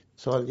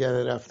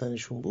سالگرد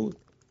رفتنشون بود،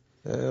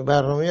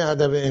 برنامه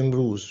ادب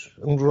امروز،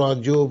 اون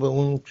رادیو و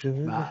اون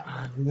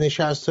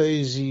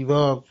نشست‌های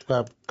زیبا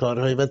و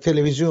کارهای و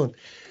تلویزیون.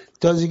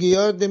 تازگی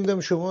یاد نمیدونم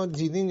شما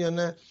دیدین یا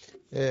نه،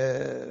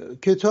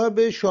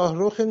 کتاب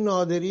شاهرخ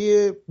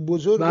نادری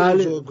بزرگ،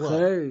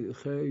 بله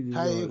خیلی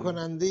تهیه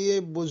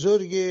کننده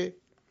بزرگ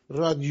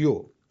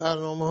رادیو،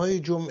 برنامه‌های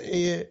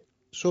جمعه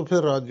صبح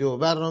رادیو،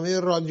 برنامه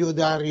رادیو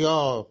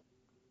دریا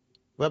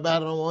و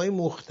برنامه‌های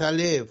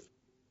مختلف.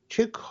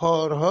 چه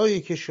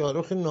کارهایی که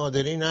شاهرخ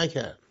نادری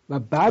نکرد. و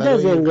بعد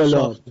از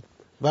انقلاب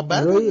و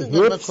بعد از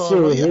انقلاب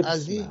کارهای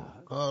عظیم،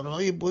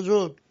 کارهای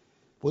بزرگ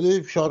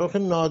بود. شاهرخ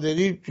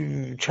نادری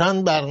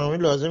چند برنامه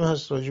لازم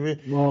هست راجع به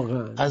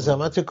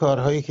عظمت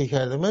کارهایی که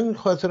کرده. من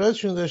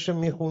خاطراتشون داشتم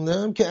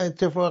میخوندم که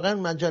اتفاقا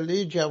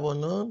مجله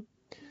جوانان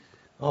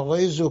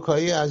آقای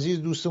زکایی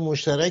عزیز دوست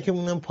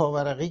مشترکمونم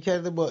پاورقی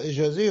کرده با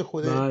اجازه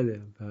خود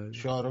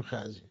شاهرخ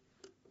عزیز.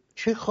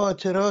 چه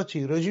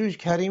خاطراتی راجع به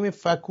کریم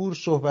فکور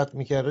صحبت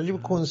میکرد، راجع به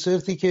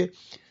کنسرتی که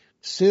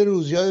 3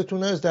 روز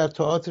یادتون هست در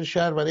تئاتر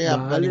شهر برای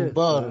اولین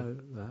بار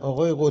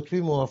آقای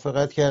قطبی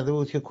موافقت کرده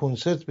بود که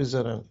کنسرت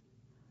بذارن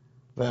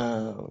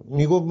و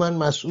میگفت من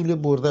مسئول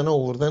بردن و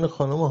آوردن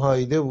خانم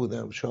هایده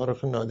بودم.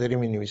 شاهرخ نادری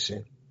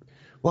مینویسه.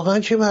 واقعا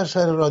چه بر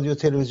سر رادیو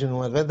تلویزیون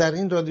اومد و در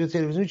این رادیو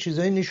تلویزیون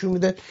چیزایی نشون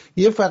میدن.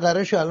 یه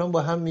فقرهش الان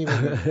با هم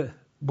میبینیم.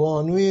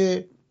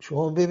 بانوی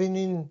شما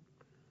ببینین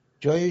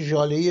جای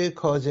ژاله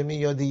کاظمی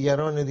یا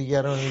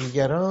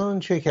دیگران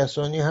چه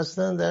کسانی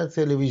هستن در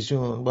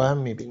تلویزیون با هم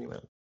میبینیم.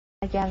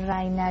 اگر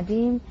رأی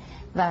ندیم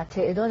و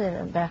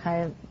تعداد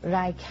در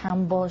رأی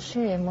کم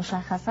باشه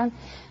مشخصا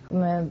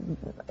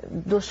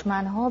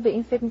دشمن‌ها به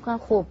این فکر میکنن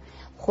خب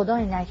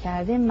خدای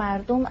نکرده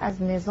مردم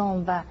از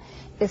نظام و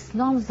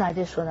اسلام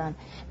زده شدن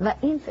و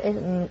این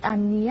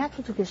امنیت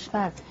رو تو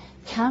کشور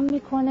کم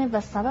میکنه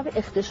و سبب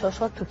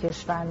اغتشاشات تو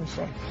کشور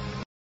میشه.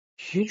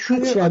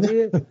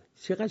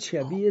 چقدر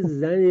شبیه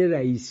زن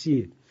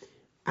رئیسی،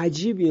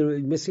 عجیبی،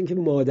 مثل اینکه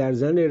مادر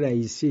زن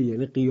رئیسی،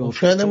 یعنی قیافه.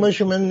 شاید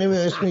باشه، من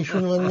نمیدونم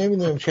اسمشون، من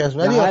نمیدونم چی هست،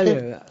 ولی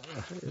آخه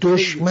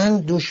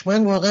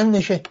دشمن واقعا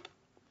نشه.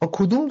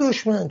 کدوم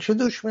دشمن؟ چه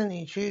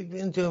دشمنی؟ چه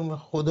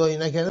خدایی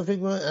نکرده فکر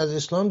کنم از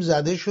اسلام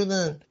زده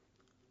شدن.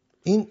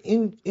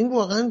 این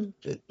واقعا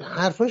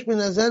حرفاش به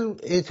نظر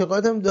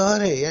اعتقادم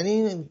داره،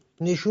 یعنی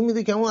نشون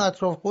میده که اون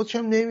اطراف خودش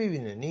هم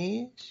نمیبینه،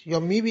 نیست یا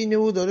میبینه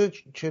و داره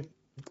چه.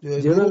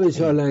 جناب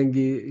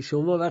چالنگی،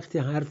 شما وقتی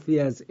حرفی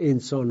از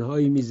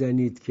انسانهایی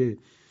میزنید که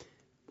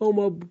با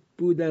ما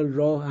بودن،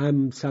 راه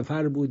هم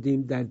سفر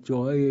بودیم در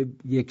جاهای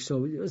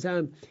یکسان،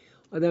 مثلا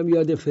آدم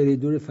یاد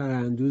فریدون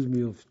فرهندوز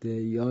میفته،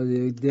 یاد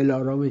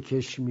دلارام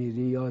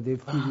کشمیری، یاد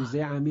فیروزه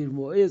امیر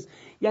موعظ،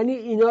 یعنی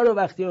اینا رو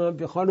وقتی من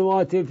به خانم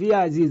عاطفی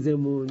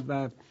عزیزمون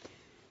و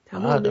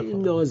تمام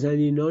این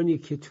نازنینانی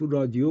که تو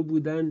رادیو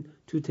بودن،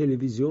 تو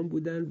تلویزیون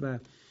بودن و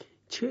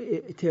چه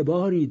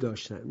اعتباری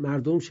داشتن،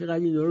 مردم چقدر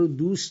اینا رو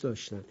دوست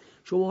داشتن.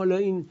 شما حالا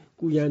این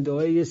گوینده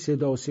های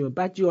صدا و سیما،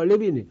 بعد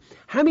جالب اینه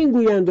همین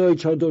گوینده های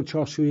چادر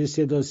چاخشوی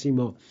صدا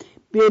سیما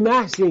به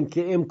محض این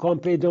که امکان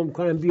پیدا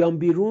میکنن بیان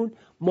بیرون،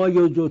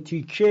 مایه 2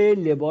 تیکه،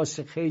 لباس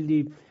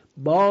خیلی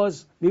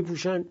باز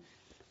میپوشن.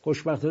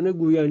 خوشبختانه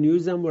گویا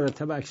نیوز هم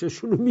مرتب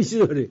عکساشون رو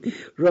میذاره.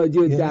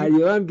 رادیو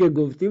دریا هم که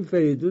گفتیم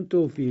فریدون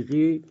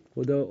توفیقی،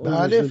 خدا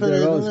عمرش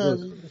دراز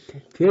کنه،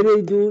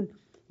 فریدون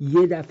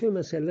یه دفعه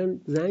مثلا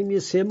زنگ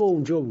 3 ماه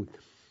اونجا بود،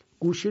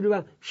 گوشی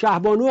رو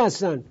شهبانو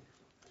هستن،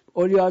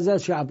 اولیاء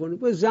شهبانو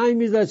با زنگ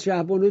میزد،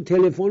 شهبانو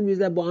تلفن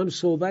میزد، با هم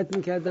صحبت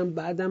میکردن،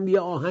 بعدم یه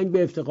آهنگ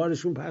به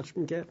افتخارشون پخش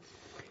میکرد.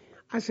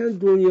 اصلا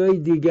دنیای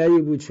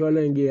دیگری بود.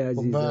 چالنگی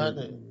عزیزم.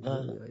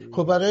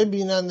 خب برای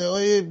بیننده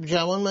های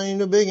جوان من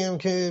اینو بگم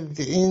که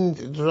این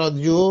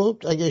رادیو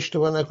اگه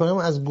اشتباه نکنم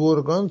از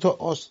گرگان تا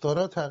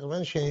آستارا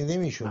تقریبا شنیده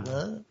میشد،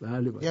 نه؟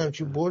 بله. یه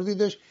همچین بردی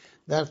داشت.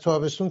 در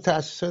تابستون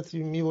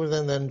تأسیساتی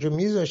میبردن در اونجا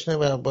میذاشتن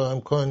و با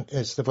امکان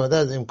استفاده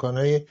از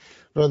امکانهای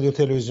رادیو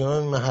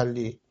تلویزیون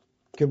محلی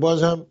که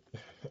باز هم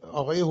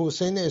آقای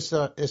حسین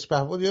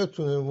اسپهبد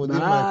یادتونه مدیر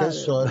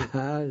مرکز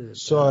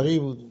ساری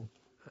بود،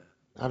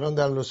 الان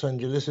در لس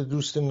آنجلس،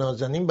 دوست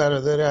نازنین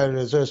برادر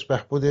علیرضا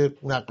اسپهبد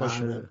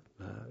نقاشی.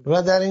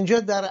 و در اینجا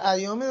در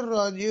ایام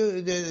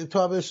رادیو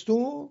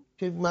تابستون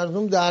که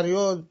مردم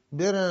دریا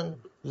برن،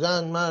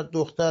 زن مرد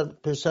دختر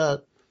پسر،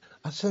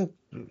 اصلا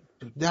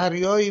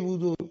دریایی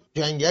بود و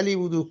جنگلی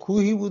بود و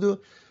کوهی بود و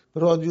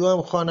رادیو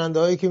هم خواننده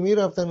هایی که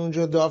میرفتن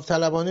اونجا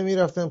داوطلبانه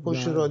میرفتن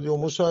پشت رادیو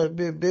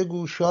مصاحبه،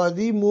 بگو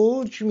شادی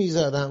موج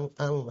میزدن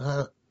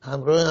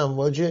همراه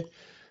امواج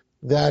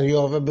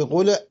دریا. و به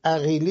قول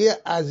عقیلی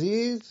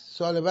عزیز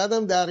سال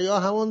بعدم دریا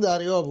همون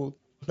دریا بود،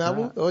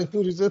 نبود آقای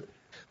نوری؟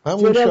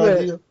 همون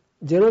شادی.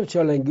 جناب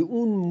چالنگی،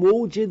 اون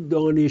موج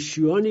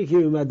دانشجویانی که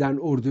اومدن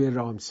اردوی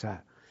رامسر،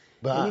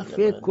 یعنی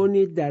فکر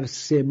کنید در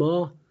 3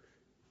 ماه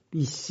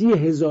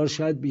 30,000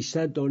 شاید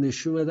بیشتر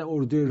دانشجو اومدن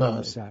اردوی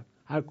رامسر،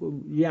 هر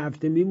یه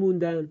هفته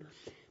میموندن،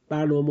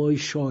 برنامه‌های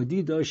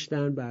شادی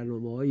داشتن،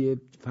 برنامه‌های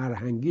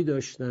فرهنگی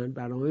داشتن،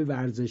 برنامه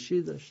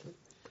ورزشی داشتن.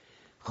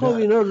 خب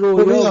اینا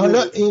رویا.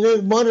 حالا اینا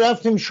ما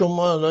رفتیم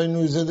شما حالا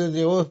نوزده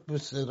دیو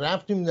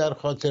رفتیم در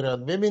خاطرات.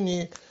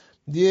 ببینید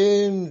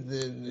یه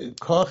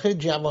کاخ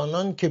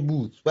جوانان که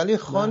بود، ولی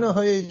خانه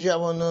های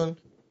جوانان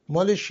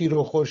مال شیر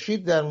و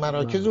خورشید در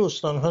مراکز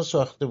استانها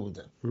ساخته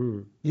بودن.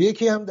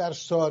 یکی هم در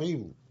ساری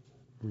بود.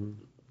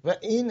 و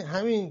این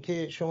همین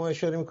که شما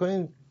اشاره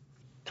میکنین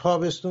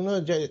تابستونا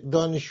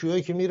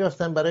دانشجوهایی که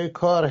میرفتن برای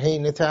کار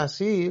حین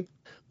تحصیل،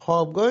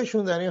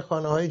 خوابگاهشون در این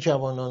خانه های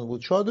جوانان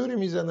بود، چادری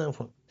میزدن.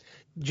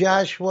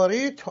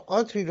 جشنواره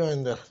تئاتری را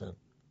انداختن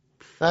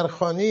در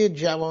خانه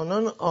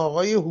جوانان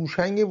آقای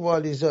هوشنگ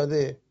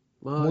والیزاده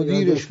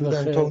مدیرش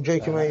بودن تا اونجایی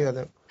که من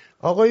یادم.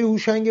 آقای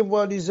هوشنگ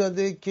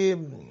والیزاده که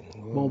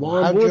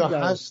هر جا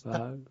هست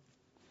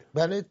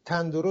بله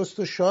تندرست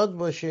و شاد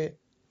باشه.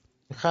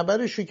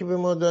 خبرشو که به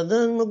ما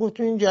دادن ما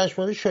گفتیم این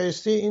جشنواره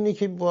شایسته اینه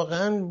که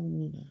واقعا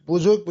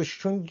بزرگ باشه،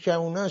 چون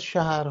جوانان از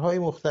شهرهای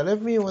مختلف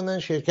میومدن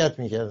شرکت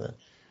میکردن.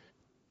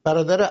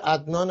 برادر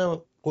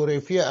عدنان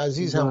قریفی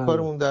عزیز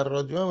همکارمون در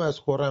رادیو هم از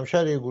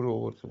خرمشهر یه گروه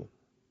آورده بود.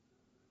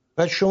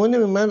 و شما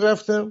من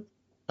رفتم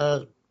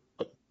از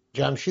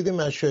جمشید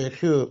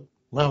مشایخی و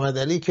محمد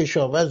علی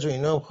کشاورز و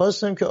اینا هم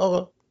خواستم که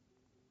آقا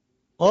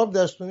آب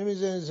دستونی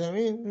میزنیم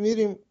زمین،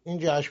 میریم این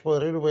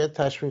جشنواره رو باید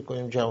تشویق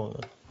کنیم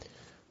جوانان.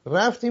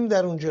 رفتیم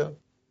در اونجا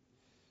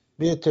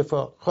به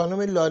اتفاق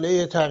خانم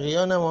لاله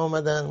تقیان هم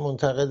آمدن،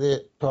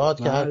 منتقد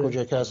تئاتر که هر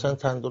کجا که هستن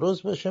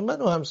تندرست باشه.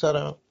 من و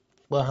همسرم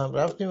با هم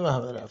رفتیم و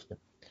همه رفتیم.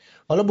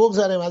 حالا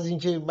بگذاریم از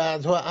اینکه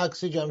بعدها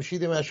عکس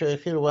جمشید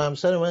مشایخی رو با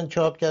همسر من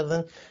چاپ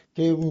کردن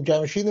که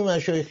جمشید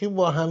مشایخی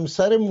با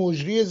همسر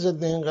مجری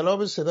ضد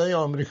انقلاب صدای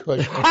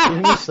آمریکا شد.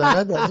 این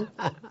سند از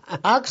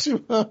عکس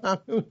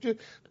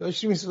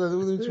داشتیم ایستاده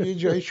بودیم توی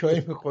جای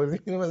چای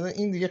می‌خوردیم. مثلا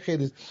این دیگه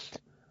خیلی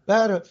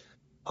برای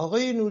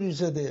آقای نوری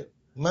زاده،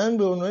 من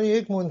به عنوان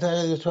یک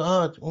منتقد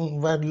تئاتر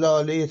و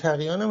لاله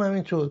تقیانم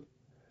همینطور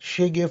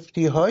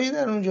شگفتی هایی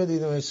در اونجا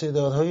دیدم،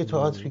 استعدادهای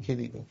تئاتری که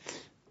دیدیم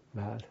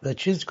و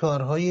چه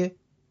کارهای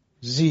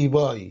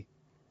زیبایی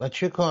و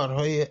چه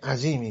کارهای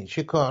عظیمی،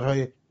 چه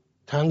کارهای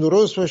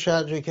تندرست باشه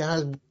هر جایی که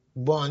هست.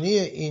 بانی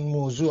این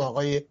موضوع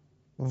آقای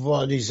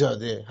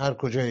والیزاده هر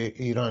کجای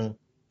ایران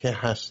که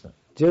هستن.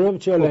 جناب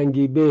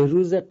چالنگی،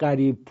 بهروز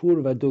قریبپور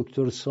و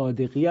دکتر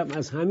صادقی هم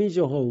از همین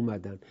جاها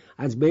اومدن،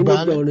 از بین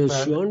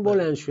دانشجویان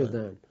بلند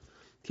شدن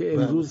که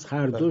امروز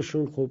هر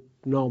دوشون خب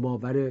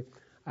نامآور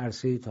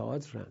عرصه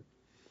تئاترن.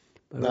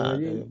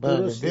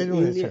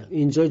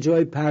 اینجا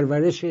جای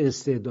پرورش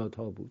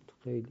استعدادها بود.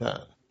 خیلی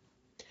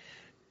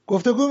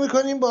گفتگو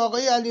میکنیم با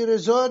آقای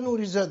علیرضا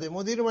نوریزاده،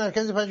 مدیر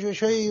مرکز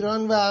پژوهش‌های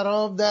ایران و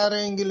عرب در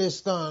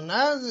انگلستان،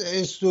 از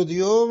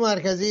استودیو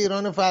مرکزی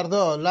ایران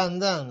فردا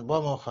لندن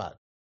با ما خواهد.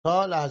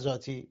 تا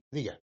لحظاتی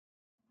دیگر.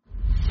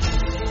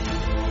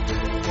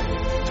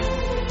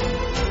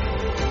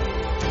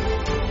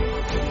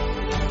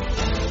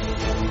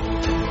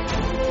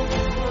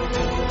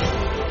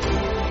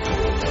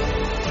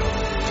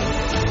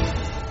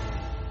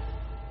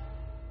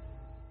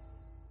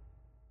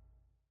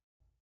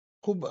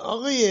 خب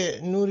آقای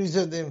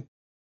نوریزاده،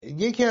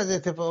 یکی از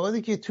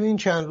اتفاقاتی که تو این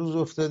چند روز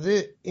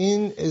افتاده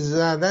این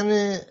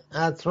زدن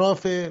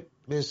اطراف به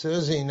اصطلاح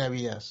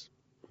زینبی است.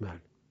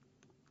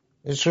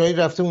 اسرائیل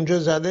رفته اونجا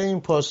زده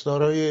این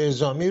پاسدارای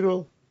اعزامی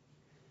رو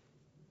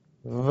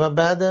و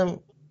بعدم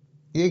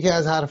یکی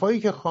از حرفایی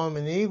که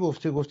خامنه‌ای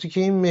گفته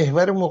که این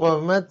محور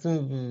مقاومت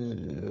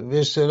به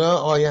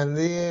اصطلاح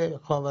آینده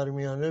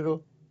خاورمیانه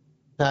رو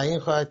تعیین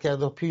خواهد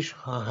کرد و پیش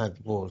خواهد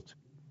برد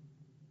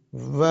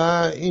و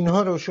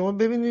اینها رو شما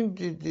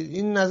ببینید.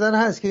 این نظر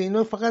هست که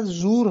اینا فقط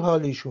زور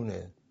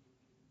حالیشونه.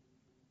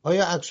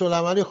 آیا عکس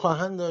العملی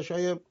خواهند داشت؟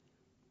 آیا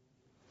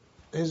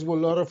حزب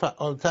الله رو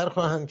فعالتر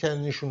خواهند کرد؟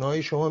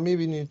 نشونه‌های شما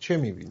میبینید؟ چه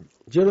میبینید؟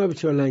 جناب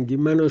چالنگی،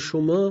 من و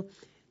شما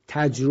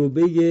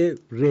تجربه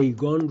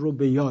ریگان رو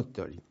به یاد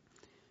داریم.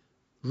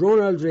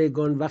 رونالد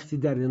ریگان وقتی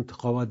در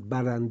انتخابات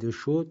برنده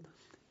شد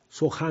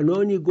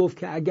سخنانی گفت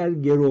که اگر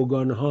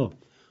گروگانها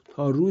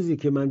تا روزی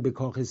که من به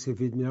کاخ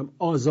سفید میرم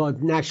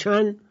آزاد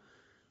نشن،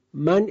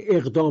 من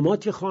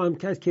اقداماتی خواهم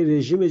کرد که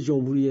رژیم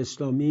جمهوری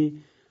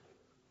اسلامی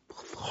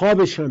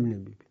خوابش هم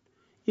نمیبینه.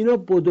 اینا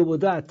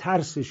بدو از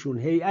ترسشون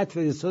هیئت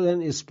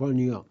فرستادن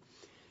اسپانیا،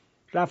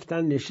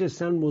 رفتن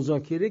نشستن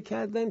مذاکره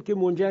کردن که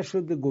منجر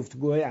شد به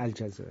گفتگوهای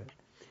الجزایر.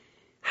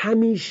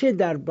 همیشه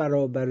در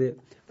برابر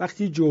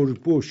وقتی جورج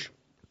بوش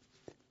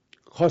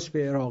خواست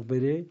به عراق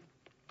بره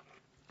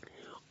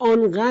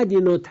آنقدر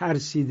اینا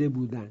ترسیده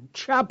بودن،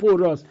 چپ و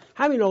راست.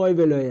 همین آقای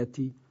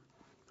ولایتی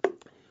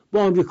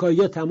با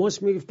آمریکایی‌ها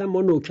تماس میگفتن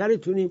ما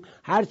نوکرتونیم،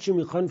 هر چی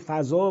میخوان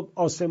فضا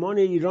آسمان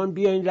ایران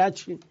بیاین رد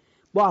شین.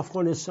 با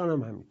افغانستان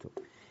هم همینطور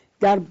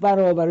در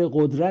برابر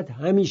قدرت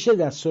همیشه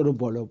دست رو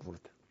بالا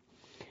برد.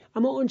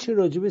 اما آنچه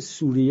راجب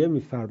سوریه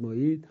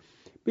میفرمایید،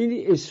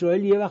 ببینید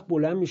اسرائیل یه وقت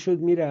بلند میشد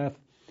میرفت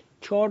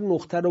 4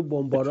 نقطه رو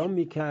بمباران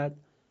میکرد،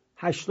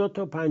 80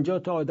 تا 50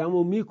 تا آدم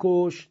رو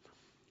میکشت.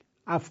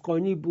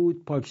 افغانی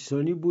بود،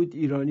 پاکستانی بود،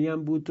 ایرانی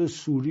هم بود و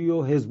سوری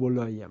و حزب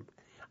اللهی هم.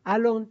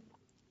 الان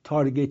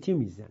تارگتی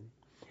میزنه.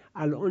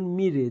 الان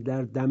میره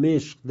در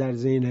دمشق، در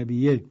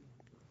زینبیه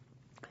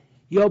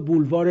یا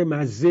بولوار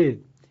مزه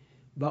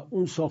و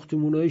اون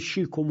ساختمونای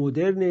شیک و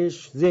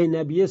مدرنش،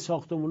 زینبیه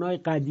ساختمونای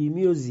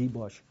قدیمی و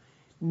زیباش،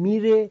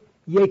 میره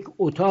یک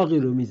اتاقی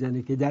رو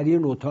میزنه که در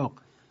این اتاق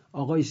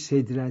آقای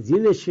صدرعزی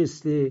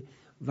نشسته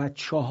و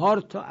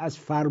 4 تا از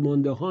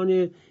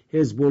فرماندهان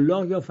حزب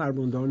الله یا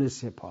فرماندهان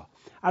سپاه.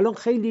 الان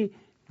خیلی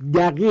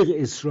دقیق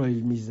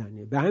اسرائیل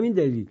میزنه. به همین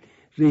دلیل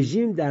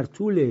رژیم در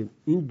طول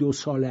این 2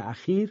 سال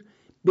اخیر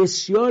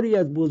بسیاری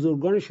از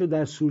بزرگانش رو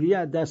در سوریه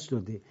از دست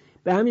داده.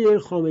 به همین دلیل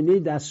خامنه‌ای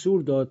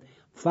دستور داد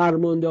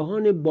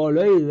فرماندهان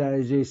بالای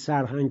درجه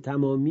سرهنگ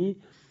تمامی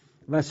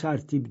و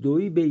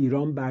سرتیپ‌دویی به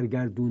ایران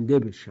برگردونده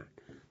بشن،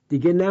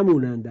 دیگه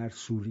نمونن در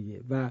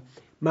سوریه و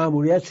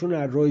مأموریتشون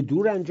از راه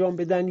دور انجام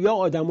بدن یا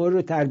آدم‌ها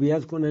رو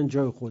تربیت کنن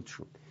جای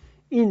خودشون.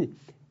 این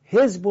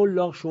حزب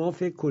الله شما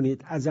فکر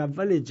کنید از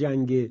اول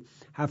جنگ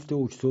 7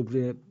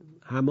 اکتبر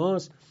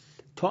حماس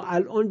تا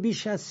الان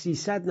بیش از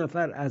 300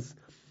 نفر از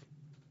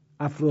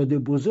افراد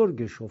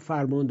بزرگش و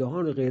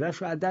فرماندهان و غیرش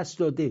رو از دست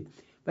داده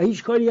و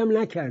هیچ کاری هم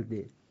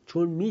نکرده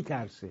چون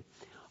میترسه.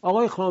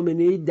 آقای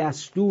خامنه‌ای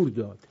دستور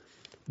داد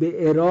به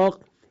عراق،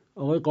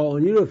 آقای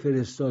قاآنی رو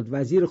فرستاد،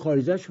 وزیر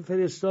خارجه‌اش رو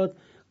فرستاد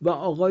و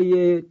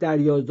آقای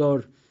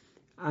دریادار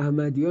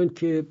احمدیان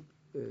که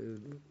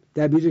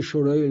دبیر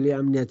شورای عالی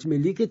امنیت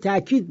ملی که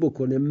تاکید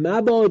بکنه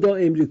مبادا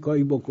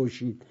امریکایی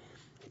بکشید.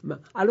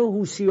 الان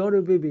حوثی‌ها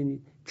رو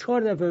ببینید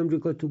 4 دفعه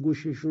امریکا تو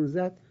گوششون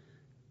زد،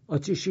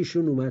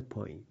 آتششون اومد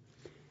پایین.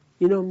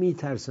 اینا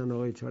میترسن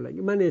آقای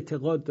چالنگی. من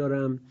اعتقاد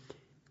دارم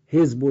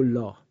حزب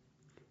الله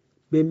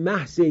به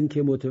محض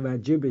اینکه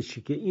متوجه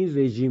بشه که این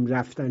رژیم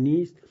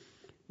رفتنی است،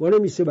 ولی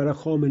میشه برای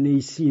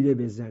خامنه‌ای سینه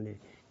بزنه،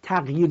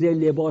 تغییر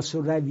لباس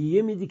و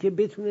رویه میدی که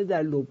بتونه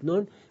در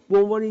لبنان به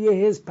عنوان یه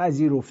حزب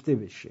پذیرفته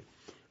بشه.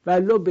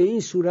 والله به این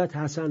صورت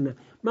حسن نه.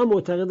 من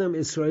معتقدم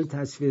اسرائیل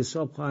تصفیه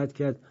حساب خواهد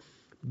کرد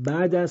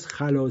بعد از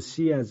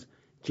خلاصی از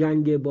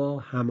جنگ با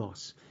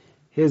حماس.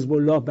 حزب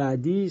الله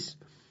بعدی است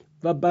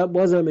و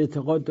بازم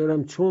اعتقاد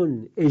دارم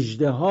چون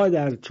اژدها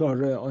در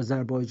چهارراه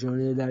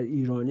آذربایجانی در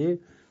ایرانه،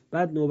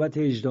 بعد نوبت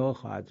اژدها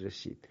خواهد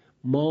رسید،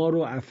 مار و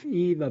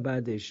افعی و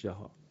بعد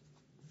اژدها.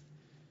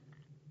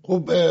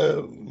 خب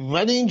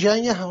ولی این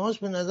جنگ حماس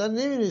به نظر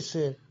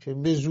نمیرسه که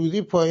به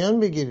زودی پایان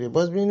بگیره.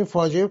 باز ببینید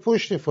فاجعه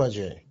پشت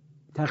فاجعه،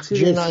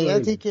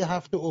 جنایتی که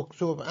 7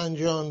 اکتبر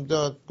انجام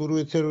داد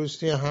گروه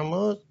تروریستی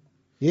حماس،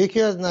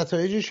 یکی از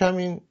نتایجش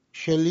همین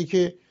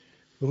شلیک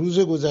روز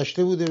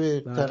گذشته بوده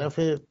به طرف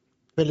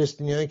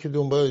فلسطینیایی که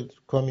دنبال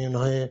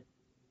کامیون‌های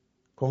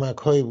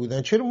کمک‌هایی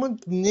بودن. چرا ما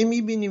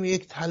نمی‌بینیم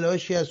یک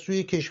تلاشی از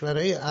سوی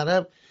کشورهای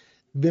عرب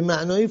به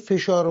معنای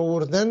فشار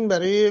آوردن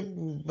برای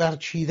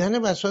برچیدن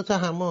بساط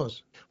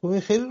حماس؟ خب این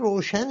خیلی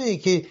روشنه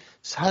که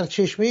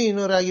سرچشمه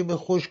اینا رو اگه به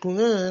خشک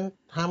کنن،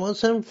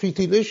 حماس هم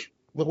فیتیلش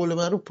به قول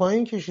معروف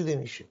پایین کشیده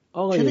میشه.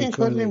 چرا این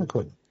کار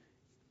نمی‌کنه؟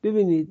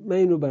 ببینید من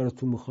اینو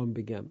براتون میخوام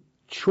بگم،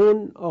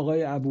 چون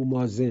آقای ابو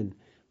مازن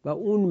و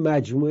اون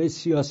مجموعه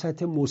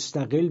سیاست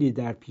مستقلی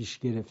در پیش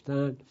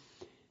گرفتن،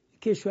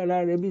 کشور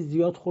عربی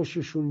زیاد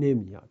خوششون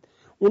نمیاد.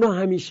 اونا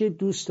همیشه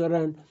دوست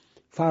دارن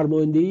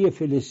فرماندهی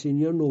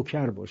فلسطینیا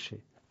نوکر باشه،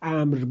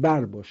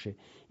 امربر باشه.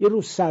 یه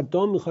روز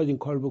صدام میخواد این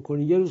کار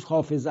بکنه، یه روز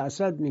حافظ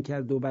اسد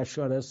میکرد و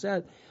بشار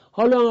اسد،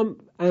 حالا هم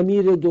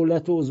امیر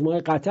دولت عظمای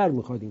قطر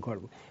میخواد این کار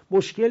بکنه.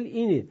 مشکل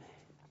اینه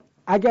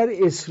اگر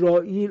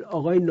اسرائیل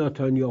آقای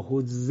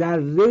نتانیاهو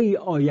ذره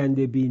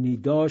آینده بینی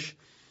داشت،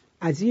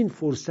 از این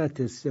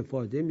فرصت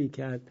استفاده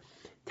میکرد،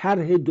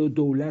 طرح 2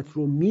 دولت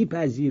رو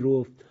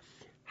میپذیرفت،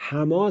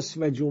 حماس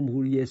و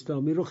جمهوری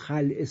اسلامی رو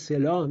خلع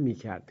سلاح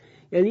میکرد.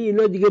 یعنی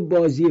اینا دیگه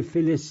بازی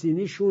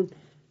فلسطینیشون،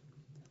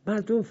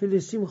 مردم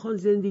فلسطین میخوان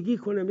زندگی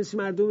کنن مثل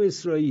مردم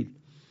اسرائیل.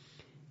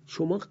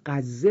 شما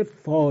غزه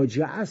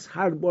فاجعه است،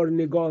 هر بار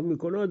نگاه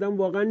میکنه آدم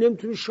واقعا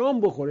نمیتونه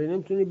شام بخوره،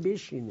 نمیتونه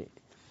بشینه.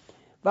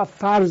 و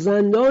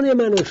فرزندان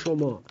من و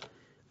شما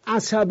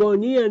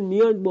عصبانی هن،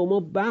 میان با ما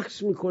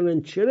بحث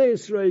میکنن چرا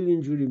اسرائیل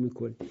اینجوری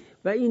میکنه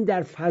و این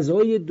در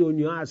فضای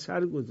دنیا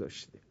اثر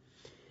گذاشته.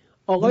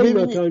 آقای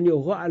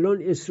نتانیاهو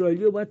الان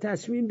اسرائیلی رو باید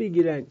تصمیم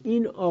بگیرن.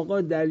 این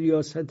آقا در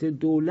ریاست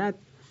دولت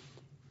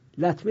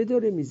لطمه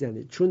داره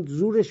میزنه چون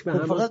زورش به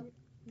همه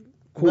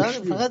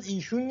فقط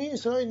ایشون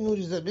نیست آقای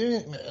نوری.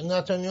 ببین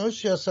نتانیاهو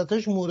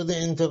سیاستش مورد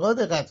انتقاد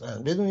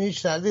قطعا بدون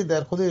هیچ تردید.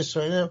 در خود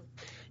اسرائیل هم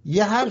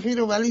یه حرفی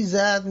رو ولی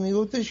زد،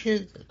 میگفتش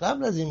که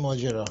قبل از این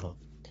ماجراها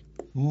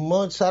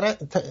ما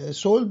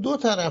صلح 2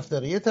 طرف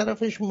داره، یه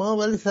طرفش ما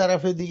ولی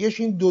طرف دیگهش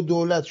این 2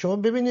 دولت. شما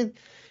ببینید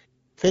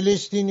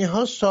فلسطینی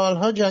ها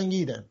سالها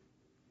جنگیدن،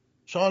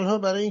 سالها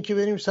برای اینکه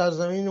بریم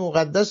سرزمین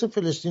مقدس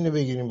فلسطین رو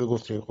بگیریم به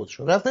گفته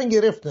خودشون، رفتن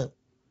گرفتن،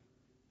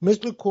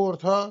 مثل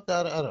کردها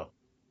در عراق.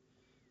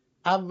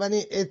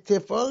 اولین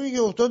اتفاقی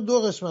که افتاد 2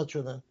 قسمت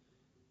شدن.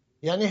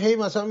 یعنی هی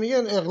مثلا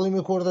میگن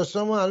اقلیم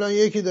کردستان ما الان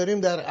یکی داریم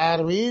در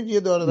اربیل یه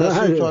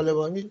دارودسته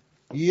طالبانی،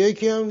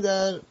 یکی هم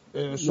در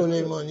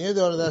سلیمانیه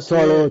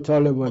دارودسته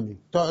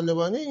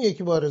طالبانی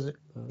یکی بارزه.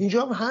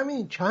 اینجا هم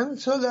همین چند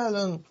سال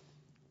الان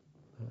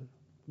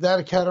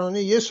در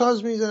کرانه یه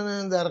ساز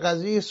میزنن، در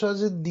غزه یه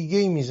ساز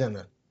دیگه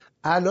میزنن.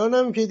 الان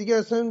هم که دیگه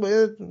اصلا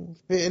باید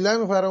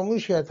فعلا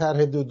فراموش کرد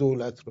طرح 2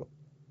 دولت رو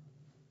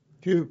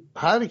که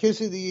هر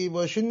کسی دیگه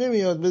باشه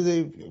نمیاد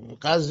بده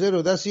غزه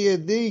رو دست یه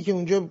عده‌ای که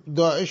اونجا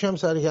داعش هم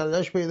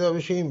سرکله‌اش پیدا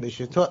بشه این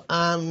بشه تا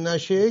امن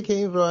نشه، که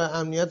این راه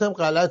امنیت هم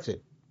غلطه.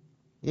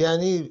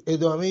 یعنی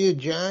ادامه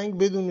جنگ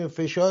بدون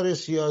فشار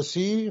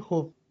سیاسی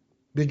خب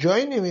به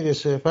جایی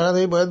نمیرسه،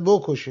 فقط باید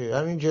بکشه.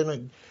 همین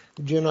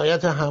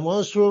جنایت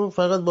حماس رو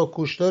فقط با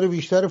کشتار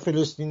بیشتر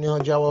فلسطینی ها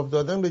جواب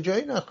دادن به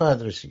جایی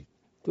نخواهد رسید.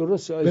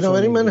 درست.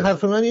 بنابراین من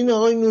حرف من این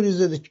آقای نوری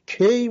زاده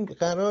کی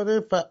قرار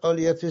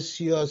فعالیت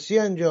سیاسی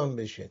انجام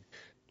بشه؟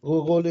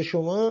 قول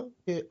شما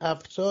که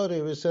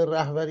افسار مثل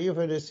رهبری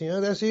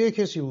فلسطین دست یک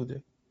کسی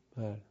بوده،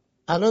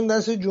 الان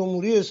دست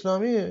جمهوری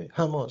اسلامی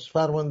حماس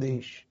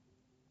فرماندهیش.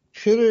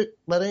 چرا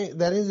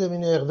در این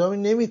زمینه اقدامی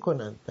نمی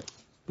کنند؟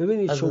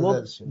 ببینید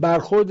شما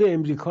برخورد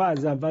امریکا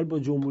از اول با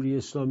جمهوری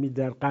اسلامی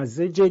در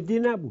غزه جدی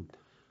نبود.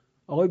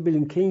 آقای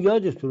بلینکن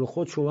یادتونه،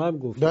 خود شما هم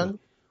گفتید،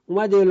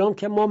 اومد اعلام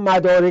که ما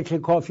مدارک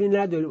کافی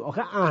نداریم.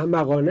 آخه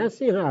احمقانه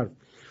است این حرف.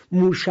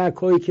 موشک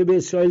هایی که به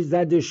اسرائیل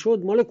زده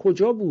شد مال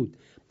کجا بود؟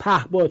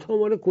 پهپادها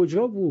مال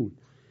کجا بود؟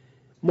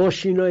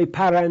 ماشینای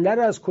پرنده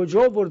رو از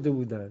کجا آورده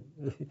بودن؟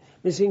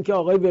 مثل اینکه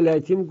آقای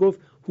ولایتی میگفت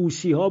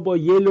حوثی ها با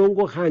یه لنگ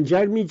و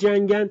خنجر می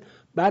جنگن،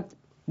 بعد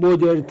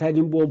مدرن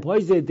ترین بمب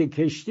های ضد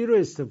کشتی رو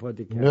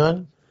استفاده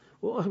کردن.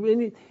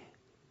 یعنی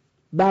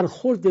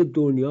برخورد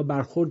دنیا،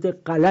 برخورد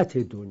غلط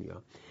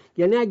دنیا.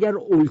 یعنی اگر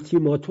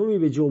التیماتومی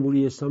به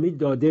جمهوری اسلامی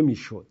داده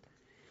میشد،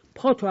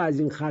 پا تو از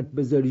این خط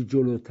بذاری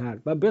جلوتر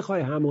و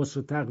بخوای حماس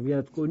رو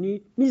تقویت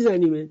کنی،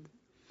 میزنیمت.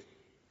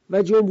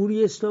 و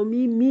جمهوری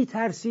اسلامی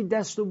میترسید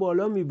دست و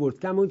بالا میبرد،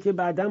 کما که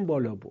بعداً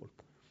بالا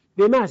برد.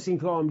 به محض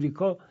اینکه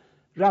آمریکا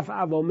رفت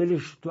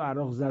عواملش تو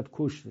عراق زد،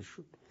 کشته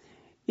شد.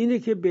 اینه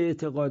که به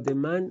اعتقاد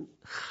من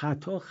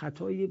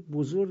خطای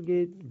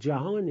بزرگ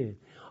جهانه.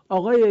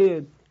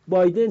 آقای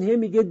بایدن هم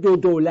میگه دو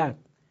دولت.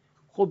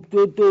 خب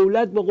دو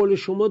دولت به قول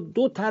شما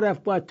دو طرف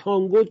باید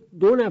تانگو،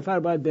 دو نفر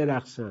باید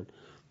برقصن.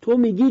 تو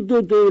میگی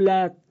دو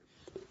دولت،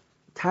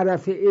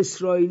 طرف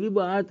اسرائیلی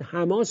باید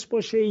حماس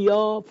باشه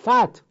یا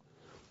فتح،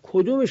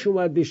 کدومشون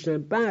باید بشنن؟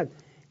 بعد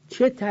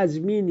چه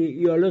تضمینی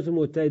ایالات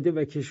متحده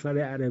و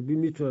کشورهای عربی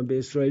میتونن به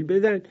اسرائیل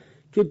بدن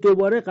که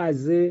دوباره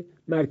غزه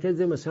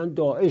مرکز مثلا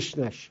داعش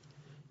نشه؟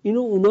 اینو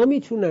اونا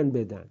میتونن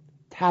بدن.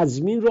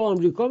 تضمین رو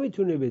آمریکا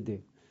میتونه بده،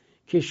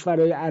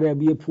 کشورهای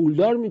عربی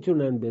پولدار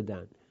میتونن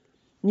بدن.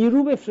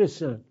 نیرو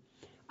بفرستن،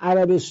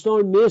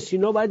 عربستان، مصر،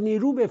 اینا باید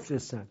نیرو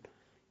بفرستن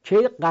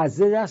که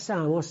غزه دست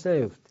حماس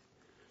نیفته.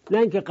 نه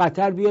اینکه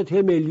قطر بیاد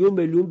میلیون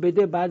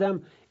بده،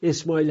 بعدم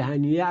اسماعیل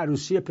هنیه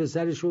عروسی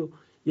پسرشو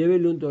 $1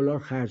 میلیون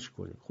خرج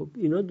کنه. خب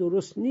اینا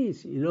درست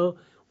نیست. اینا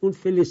اون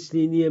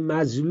فلسطینی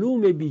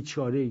مظلوم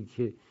بیچاره‌ای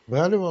که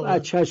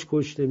بچه‌ش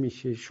کشته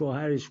میشه،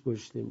 شوهرش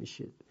کشته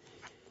میشه.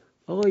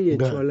 آقای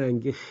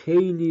چالنگی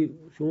خیلی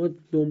شما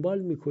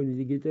دنبال میکنی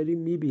دیگه، داری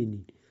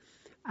میبینی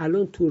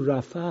الان تو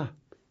رفح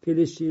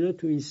فلسطینی‌ها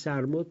تو این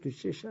سرما تو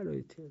چه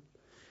شرایطی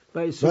و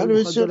اسرائیل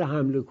میخواد داره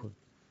حمله کنه.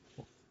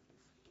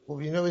 خب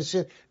اینا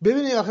بسیار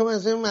ببینید، آخه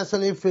مثلا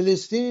مسئله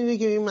فلسطین اینه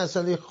که این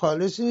مسئله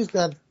خالصی نیست.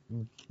 در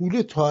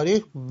طول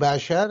تاریخ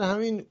بشر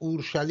همین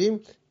اورشلیم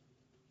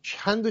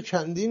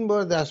چندین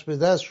بار دست به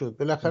دست شد،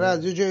 بالاخره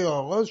از یه جای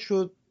آغاز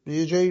شد به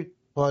یه جای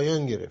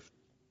پایان گرفت.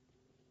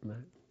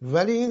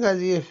 ولی این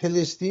قضیه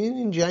فلسطین،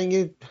 این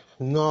جنگ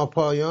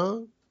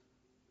ناپایان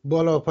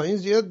بالا پایین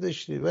زیاد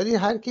داشته، ولی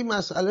هر کی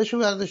مسئلهشو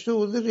برداشته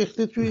ورده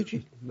ریخته توی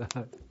چی.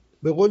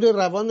 به قول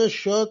روان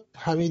شاد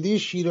حمیدی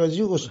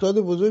شیرازی استاد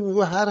بزرگ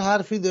میگه هر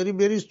حرفی داری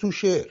بریز تو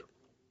شعر.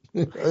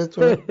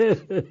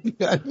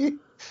 یعنی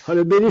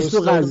حالا بریز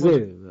تو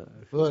غزه.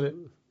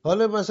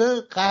 حالا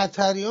مثلا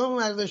قطری‌ها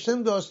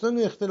برداشتن داستان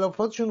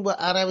اختلافاتشون با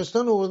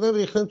عربستان آوردن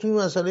ریختن توی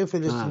مسئله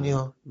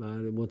فلسطینی‌ها.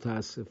 بله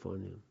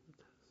متاسفانه.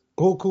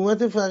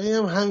 حکومت فقیه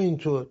هم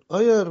همینطور.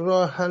 آیا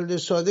راه حل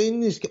ساده این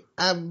نیست که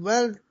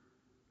اول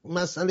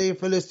مسئله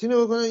فلسطین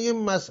رو بکنن یه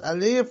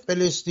مسئله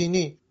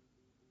فلسطینی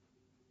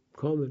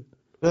کامل؟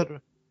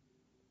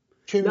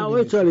 نه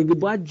آقای طالقی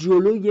باید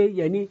جلوی،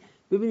 یعنی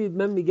ببینید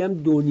من میگم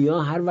دنیا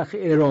هر وقت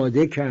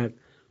اراده کرد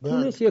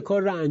تونست یه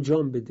کار رو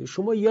انجام بده.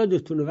 شما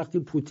یادتونه وقتی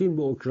پوتین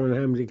به اوکراین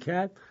حمله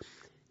کرد،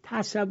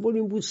 تصور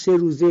این بود 3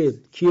 روزه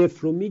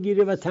کیف رو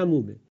میگیره و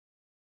تمومه.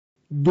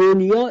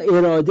 دنیا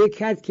اراده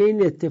کرد که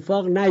این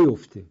اتفاق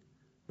نیفته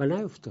و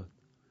نیفتاد.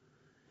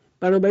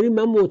 بنابراین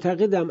من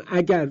معتقدم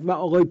اگر و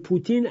آقای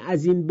پوتین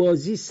از این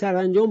بازی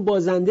سرانجام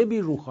بازنده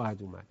بیرون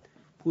خواهد اومد.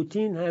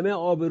 پوتین همه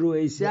آبرو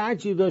حیثیت هر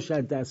چی داشت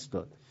از دست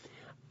داد.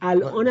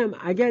 الانم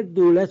اگر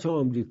دولت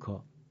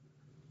آمریکا،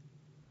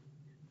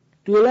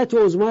 دولت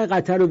عظمای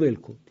قطر رو ول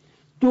کن،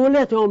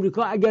 دولت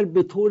آمریکا اگر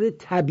به طور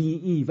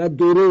طبیعی و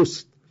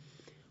درست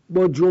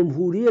با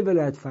جمهوری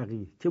ولایت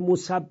فقیه که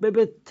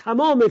مسبب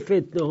تمام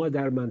فتنه ها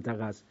در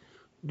منطقه است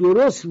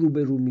درست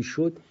روبرو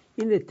میشد،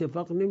 این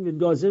اتفاق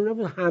لازم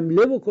نبود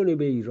حمله بکنه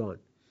به ایران.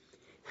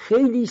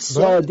 خیلی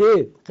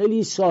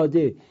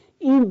ساده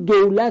این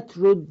دولت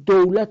رو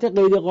دولت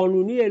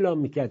غیرقانونی اعلام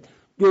میکرد،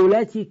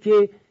 دولتی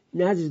که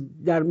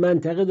در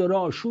منطقه داره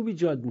آشوب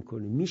ایجاد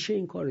میکنه. میشه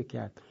این کار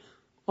کرد.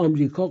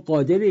 آمریکا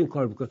قادر این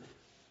کار میکنه.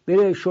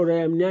 بره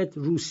شورای امنیت،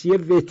 روسیه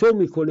وتو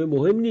میکنه،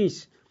 مهم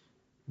نیست،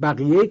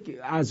 بقیه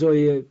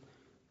اعضای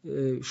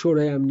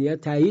شورای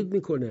امنیت تایید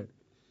میکنن.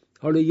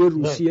 حالا یه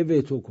روسیه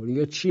وتو کنه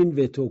یا چین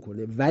وتو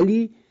کنه،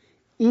 ولی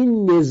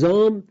این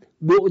نظام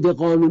بعد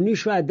قانونیش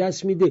رو از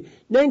دست میده.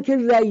 نه اینکه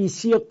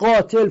رئیسی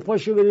قاتل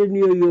پاشه بره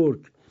نیویورک.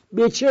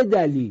 به چه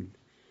دلیل؟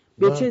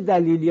 به چه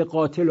دلیل یه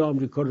قاتل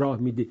آمریکا راه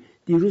میده؟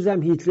 دیروز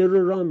هم هیتلر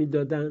رو راه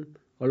میدادن،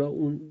 حالا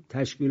اون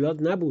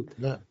تشکیلات نبود،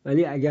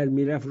 ولی اگر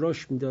میرفت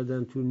راش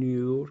میدادن تو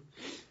نیویورک.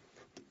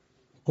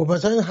 خب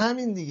مثلا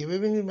همین دیگه،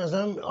 ببینید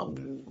مثلا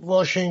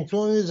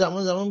واشنگتن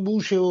زمان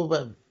بوشه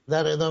و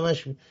در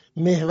ادامهش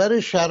محور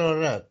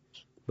شرارت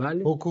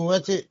بله.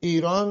 حکومت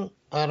ایران،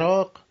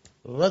 عراق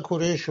و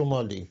کره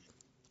شمالی.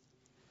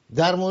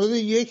 در مورد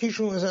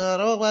یکیشون مثلا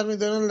عراق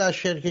برمیدارن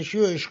لشکرکشی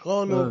و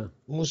اشغال و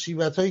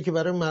مصیبت هایی که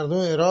برای مردم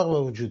عراق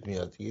به وجود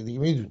میاد دیگه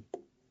میدون.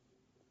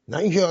 نه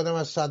اینکه آدم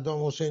از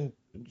صدام حسین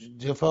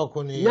دفاع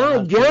کنه.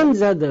 نه جنگ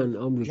زدن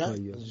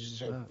آمریکایی‌ها.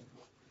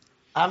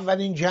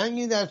 اولین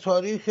جنگی در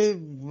تاریخ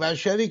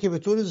بشری که به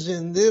طور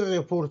زنده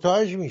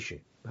رپورتاج میشه.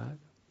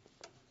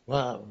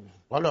 و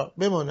حالا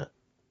بمانه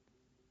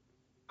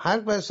هر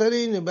بسر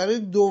اینه، برای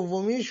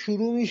دومی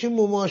شروع میشه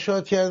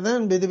مماشات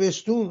کردن بده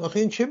بستون. آخه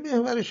این چه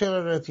محور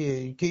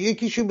شرارتیه که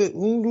یکیشو به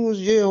اون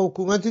روز یه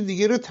حکومت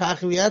دیگه رو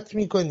تقویت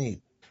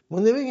میکنید. ما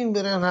نمیگیم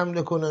برن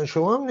حمله کنن،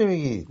 شما هم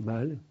نمیگید.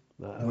 بله.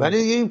 ولی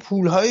این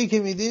پول هایی که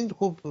میدین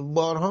خب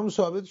بارها هم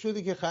ثابت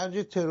شده که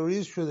خرج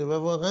تروریسم شده و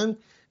واقعا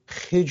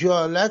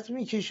خجالت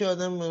میکشه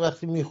آدم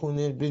وقتی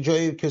میخونه به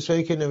جای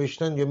کسایی که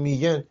نوشتن یا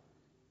میگن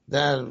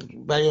در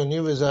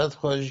بیانیه وزارت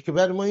خارجه که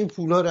برای ما این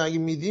پول ها رو اگه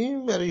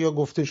میدیم برای یا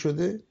گفته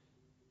شده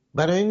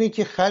برای اینه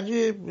که خرج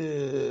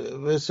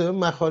به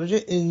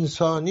مخارج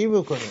انسانی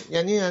بکنه.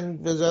 یعنی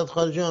وزارت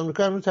خارجه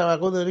آمریکا هم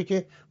توقع داره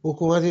که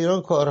حکومت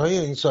ایران کارهای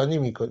انسانی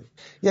میکنه.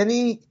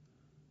 یعنی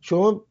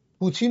شما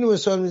پوتین رو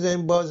مثال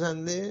میزنیم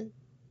بازنده،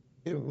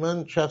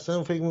 من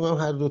شخصا فکر میکنم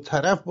هر دو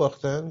طرف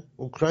باختن.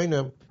 اوکراین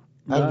هم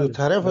هر دو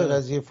طرف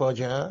قضیه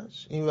فاجعه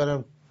است. این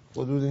ورم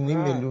حدود 5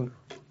 میلیون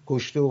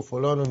کشته و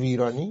فلان و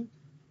ویرانی.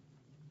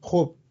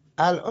 خب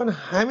الان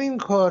همین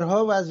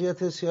کارها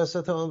وضعیت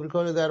سیاست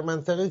آمریکا رو در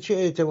منطقه چه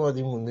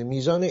اعتمادی مونده؟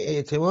 میزان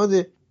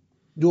اعتماد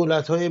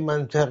دولت‌های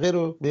منطقه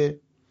رو به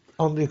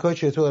آمریکا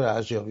چطور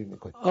ارزیابی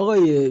میکنه؟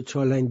 آقای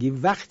چالنگی،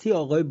 وقتی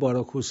آقای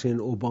باراک حسین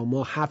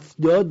اوباما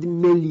 70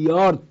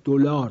 میلیارد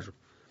دلار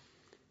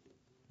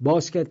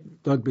باز کرد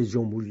داد به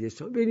جمهوری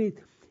اسلامی، ببینید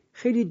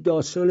خیلی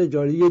داستان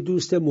جالب. یه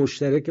دوست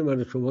مشترک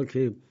من شما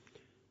که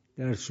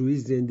در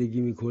سوئیس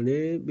زندگی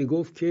میکنه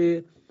میگفت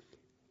که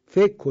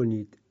فکر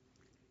کنید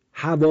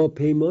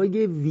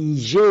هواپیمای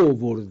ویژه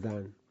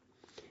آوردن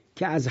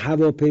که از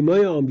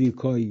هواپیمای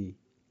آمریکایی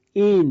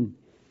این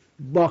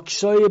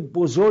باکسای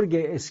بزرگ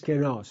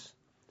اسکناس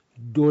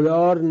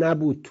دلار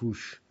نبود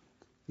توش،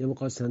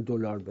 نمیخواستن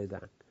دلار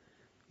بدن،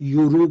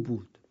 یورو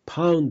بود،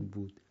 پوند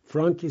بود،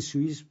 فرانک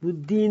سوئیس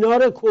بود،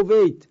 دینار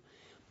کویت،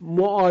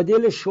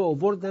 معادلش رو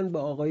آوردن به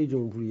آقای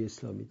جمهوری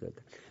اسلامی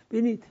دادن.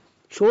 ببینید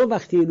شما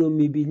وقتی اینو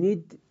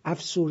میبینید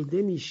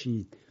افسرده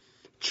میشید.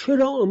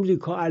 چرا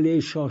آمریکا علیه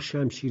شاه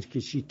شمشیر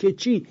کشید؟ که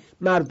چی؟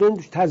 مردم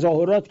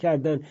تظاهرات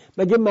کردن؟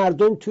 مگه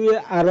مردم توی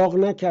عراق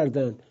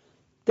نکردن؟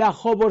 10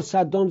 بار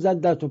صدام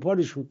زد دست و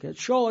پارشون کرد.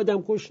 شاه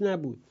آدم کش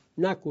نبود،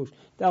 نکش،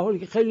 در حالی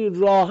که خیلی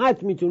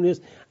راحت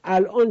میتونست.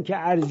 الان که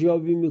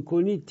ارزیابی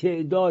میکنید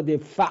تعداد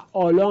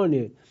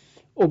فعالان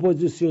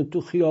اپوزیسیون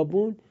تو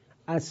خیابون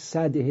از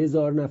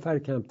 100,000 نفر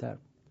کمتر،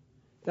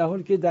 در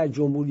حالی که در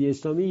جمهوری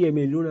اسلامی 1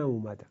 میلیون هم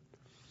اومدن.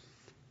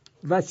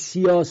 و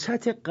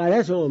سیاست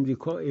غلط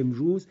آمریکا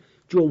امروز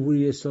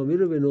جمهوری اسلامی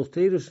رو به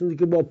نقطه‌ای رسونده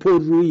که با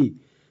پررویی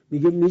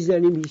میگه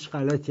میزنیم، هیچ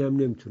غلطی هم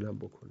نمیتونن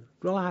بکنن،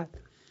 راحت.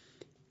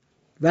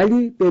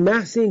 ولی به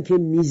محض اینکه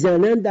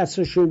میزنن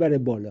دستشون بره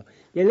بالا.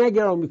 یعنی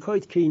اگر آمریکا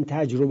که این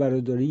تجربه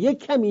رو داره یک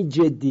کمی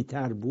جدی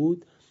تر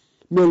بود،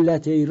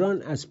 ملت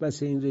ایران از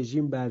پس این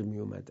رژیم برمی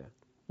اومدن.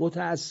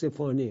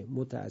 متاسفانه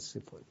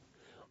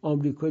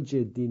آمریکا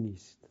جدی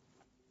نیست.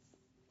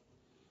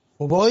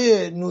 خب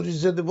آقای نوری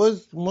زاده،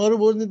 باز ما رو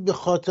بردید به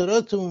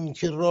خاطراتون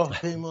که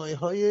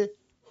راهپیمایی‌های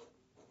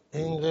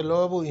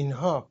انقلاب و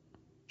اینها.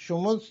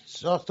 شما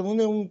ساختمون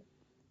اون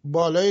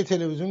بالای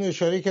تلویزیون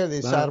اشاره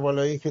کردید،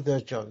 سربالایی که در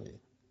جامعه.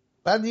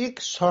 بعد یک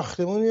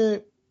ساختمونی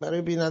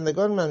برای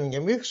بینندگان من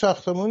میگم، یک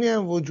ساختمونی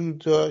هم وجود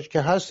داشت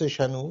که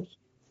هستش هنوز،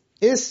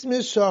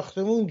 اسم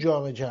ساختمون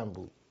جام جم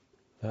بود.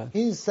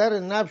 این سر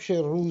نبش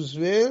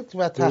روزولت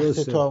و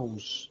تخت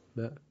طاووس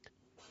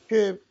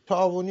که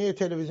تعاونی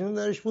تلویزیون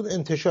درش بود،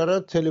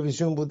 انتشارات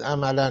تلویزیون بود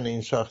عملا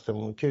این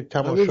ساختمون که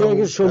تماشا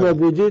بود. شما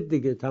بودید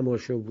دیگه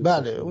تماشا بود.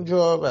 بله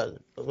اونجا بله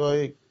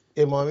آقای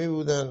امامی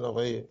بودن،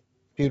 آقای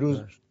پیروز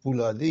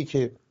فولادی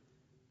که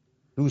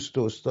دوست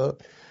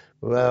استاد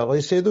و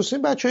آقای سید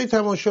حسین. بچهای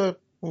تماشا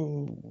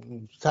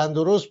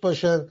تندرست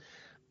باشن.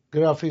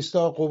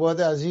 گرافیستا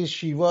قباد عزیز،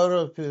 شیوا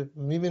رو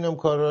میبینم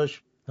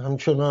کاراش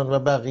همچنان و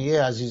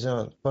بقیه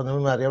عزیزان، خانم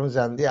مریم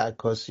زندی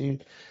عکاسی،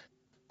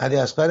 علی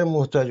اصغر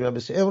محتاج و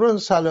بسیار امران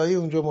صلاحی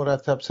اونجا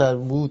مرتب سر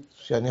بود،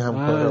 یعنی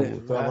همکارا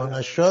بود.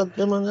 امانش شاد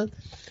بماند.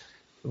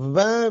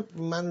 و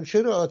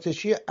منوچهر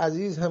آتشی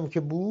عزیز هم که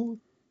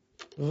بود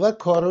و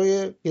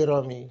کاروی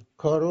گرامی،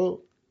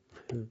 کارو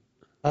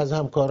از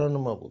همکاران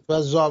ما بود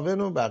و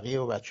زاون و بقیه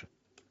و بچه.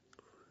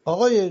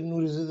 آقای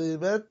نوری زاده،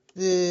 بعد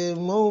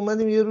ما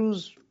اومدیم یه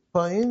روز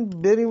پایین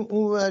بریم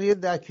اون ور، یه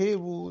دکه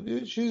بود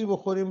یه چیزی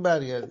بخوریم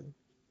برگردیم.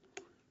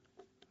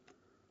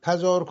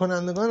 تظاهر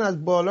کنندگان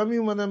از بالا می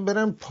اومدن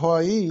برن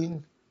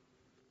پایین.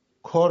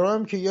 کارو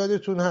هم که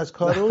یادتون هست،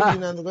 کارو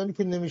بینندگانی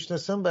که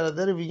نمیشناسن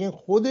برادر ویگن،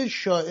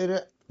 خودش شاعر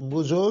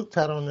بزرگ،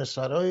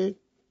 ترانه‌سرای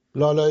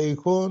لالایی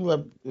کن و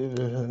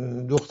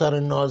دختر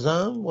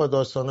نازم و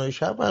داستانهای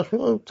شب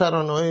و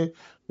ترانه‌های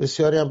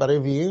بسیاری هم برای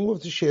ویگن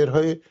گفته،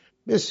 شعرهای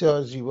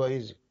بسیار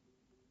زیبایی.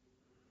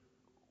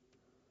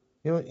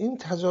 این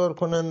تظاهر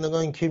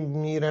کنندگان که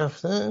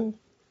میرفتن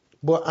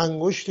با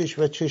انگشتش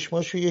و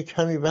چشماشو یک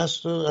کمی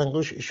بست و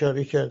انگشت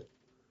اشاره کرد،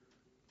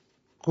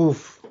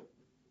 گفت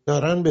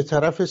دارن به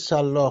طرف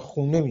سلاخ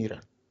خونه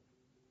میرن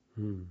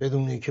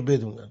بدون اینکه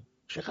بدونن.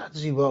 چقدر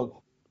زیبا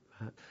گفت.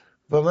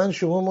 و من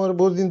شما ما رو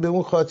بردین به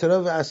اون خاطره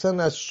و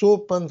اصلا از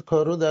صبح من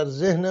کارو در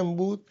ذهنم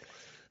بود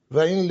و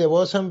این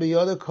لباس هم به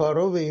یاد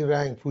کارو به این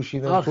رنگ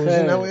پوشیدم.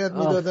 توضیح نباید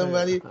میدادم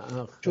ولی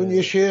چون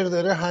یه شعر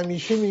داره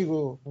همیشه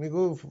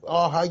میگو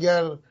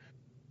اگر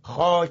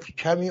خاک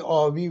کمی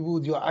آبی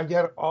بود یا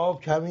اگر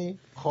آب کمی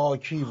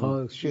خاکی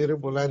بود. شعر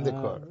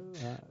بلند کار.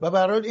 و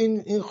برای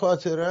این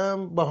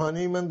خاطرم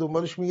بهانه من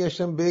دنبالش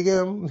میگشتم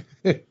بگم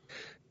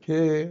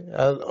که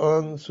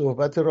الان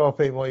صحبت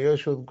راهپیمایی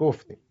شد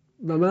گفتیم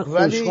و من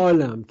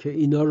خوشحالم که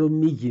اینا رو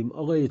میگیم.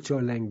 آقای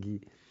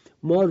چالنگی،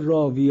 ما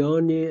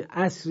راویان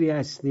عصری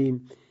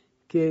هستیم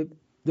که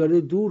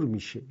داره دور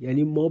میشه،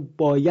 یعنی ما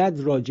باید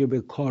راجع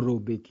به کار رو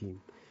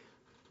بگیم.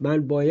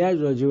 من باید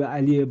راجع به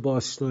علی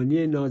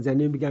باستانی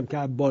نازنین بگم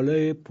که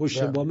بالای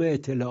پشت بام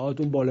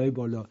اطلاعات، اون بالای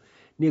بالا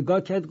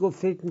نگاه کرد، گفت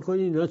فکر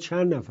میکنی اینا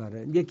چند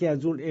نفرن؟ یکی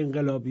از اون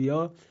انقلابی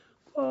ها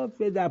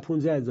به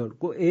 15,000.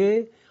 گفت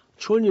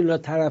چون اینا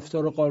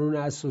طرفدار قانون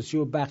اساسی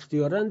و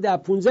بختیارن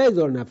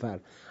 15,000 نفر،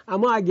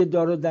 اما اگه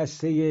دار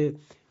دسته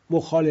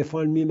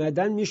مخالفان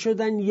میمدن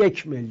میشدن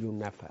 1,000,000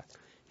 نفر.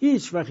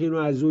 هیچ وقت اینو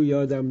از او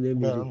یادم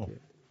نمیره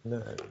که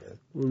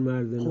اون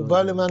مرد خب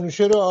بله،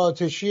 منوشهر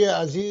آتشی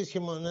عزیز که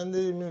مانند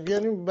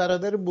یعنی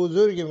برادر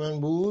بزرگ من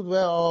بود و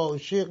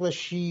عاشق و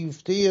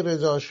شیفته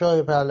رضا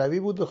شاه پهلوی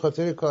بود به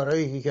خاطر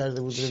کارهایی که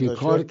کرده بود.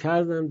 شکار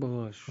کردن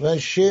باهاش و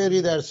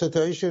شعری در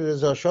ستایش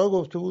رضا شاه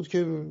گفته بود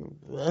که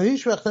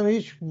هیچ وقت هم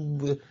هیچ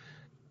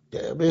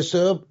به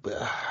اصطلاح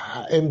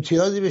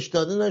امتیازی بهش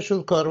داده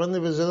نشد. کارمند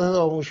وزارت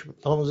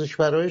آموزش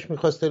پرورش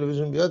میخواست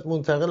تلویزیون بیاد،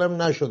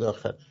 منتقلم نشد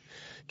آخر.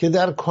 که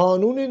در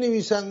کانون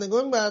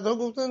نویسندگان بعدا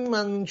گفتن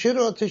منوچهر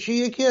آتشی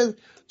یکی از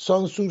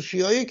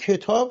سانسورشی‌های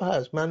کتاب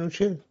هست.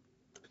 منوچهر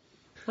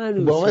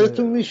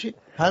باورتون میشه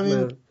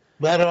همین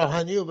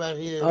براهنی و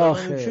بقیه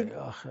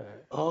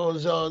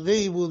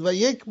آزاده‌ای بود. و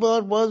یک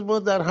بار باز ما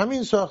در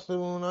همین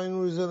ساختمون های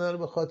نوری‌زاده رو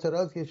به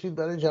خاطرات کشید،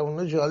 برای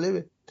جوان‌ها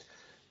جالبه.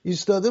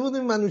 ایستاده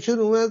بودیم، منوچهر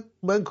اومد،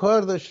 من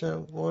کار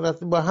داشتم،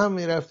 با هم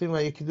میرفتیم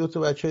و یکی دو تا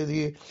بچه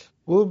دیگه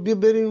گفت بیا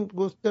بریم.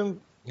 گفتم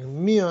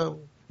میام.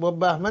 با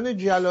بهمن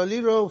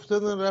جلالی را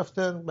افتادن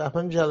رفتن.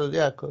 بهمن جلالی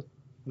عکاس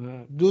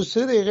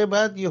 2-3 دقیقه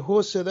بعد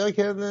یهو صدا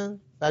کردن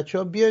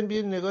بچه‌ها بیان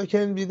نگاه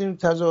کنین، دیدیم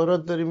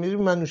تظاهرات داریم میریم.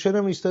 منوشهر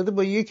هم ایستاده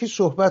با یکی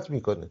صحبت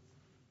میکنه.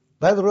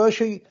 بعد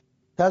راش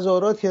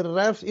تظاهرات که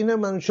رفت، اینم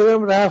منوشهر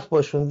هم رفت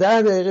باشون.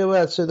 10 دقیقه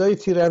بعد صدای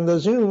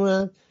تیراندازی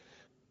اومد.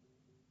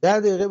 10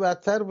 دقیقه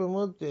بعدتر به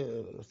ما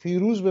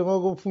فیروز به ما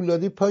گفت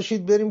فولادی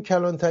پاشید بریم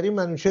کلانتری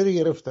منوشهر رو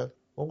گرفتن.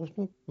 ما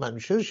گفتیم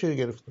منوشهر چه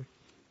گرفتن؟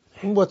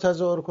 اون با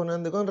تظاهر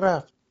کنندگان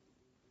رفت.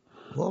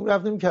 ما هم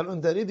رفتیم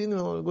کلانتری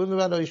دیدیم. گفتن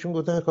بعد ایشون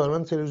گفتن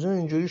کارمند تلویزیون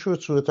اینجوری شد،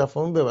 سوء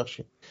تفاهم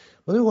ببخشید.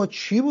 گفتم ها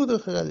چی بود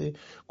خیلی؟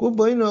 گفت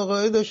با این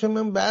آقای داشتم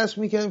من بحث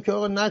میکردم که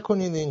آقا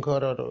نکنید این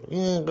کارا رو،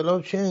 این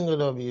انقلاب چه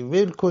انقلابیه،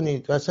 ول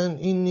کنید، اصلا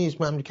این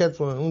نیست مملکت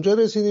فلان. اونجا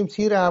رسیدیم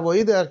تیر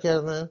هوایی در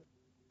کردن،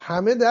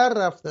 همه در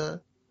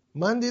رفتن.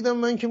 من دیدم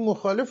من که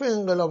مخالف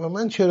انقلابم،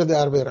 من چرا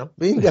در برم؟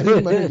 به این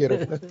دلیل من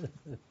گرفتن.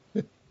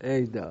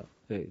 ایدا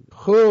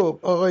خب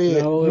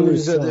آقای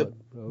نوری‌زاده،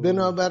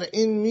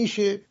 بنابراین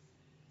میشه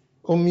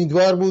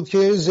امیدوار بود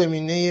که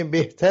زمینه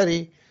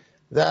بهتری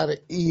در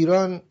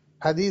ایران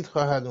پدید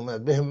خواهد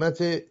اومد به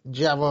همت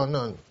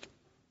جوانان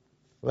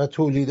و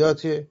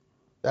تولیدات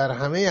در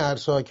همه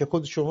عرصه‌ها که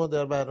خود شما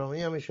در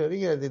برنامه هم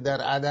اشاره کردید. در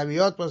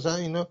ادبیات مثلا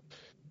اینا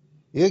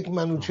یک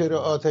منوچهر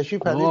آتشی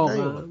پدید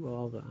نیومد.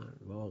 واقعا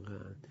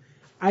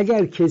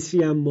اگر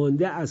کسی هم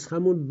مانده از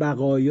همون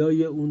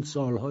بقایای اون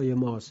سالهای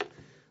ماست،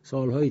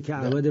 سالهایی که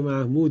احمد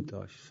محمود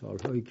داشت،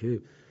 سالهایی که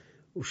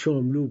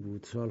شاملو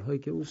بود، سالهایی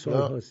که اون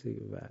سالهاست دیگه.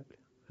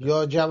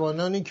 یا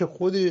جوانانی که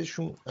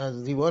خودشون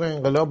از دیوار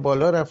انقلاب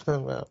بالا رفتن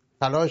و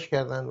تلاش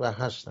کردن و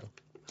هستن.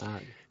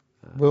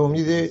 به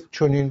امید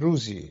چنین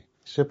روزی.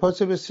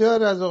 سپاس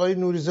بسیار از آقای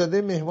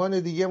نوری‌زاده. مهمان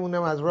دیگه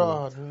مونم از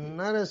راه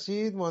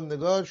نرسید،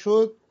 ماندگار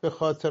شد، به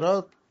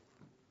خاطرات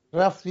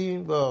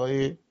رفتیم با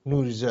آقای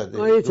نوری‌زاده.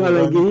 آقای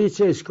چالنگی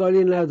هیچ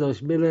اشکالی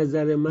نداشت به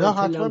نظر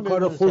من،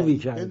 کار خوبی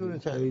کرد.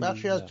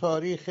 بخشی از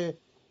تاریخ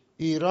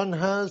ایران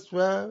هست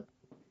و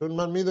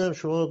من میدونم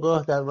شما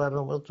گاه در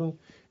برنامه‌تون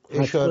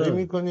اشاره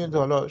میکنید،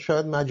 حالا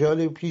شاید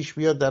مجال پیش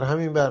بیاد در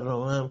همین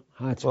برنامه هم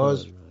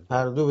باز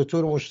هر دو به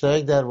طور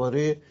مشترک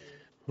درباره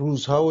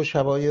روزها و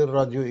شبای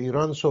رادیو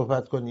ایران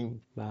صحبت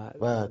کنیم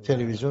و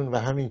تلویزیون و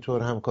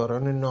همینطور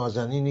همکاران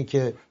نازنینی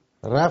که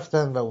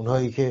رفتن و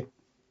اونهایی که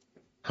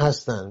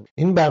هستن.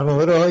 این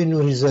برنامه رو آقای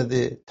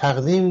نوری‌زاده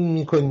تقدیم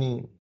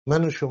میکنیم،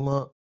 من و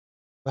شما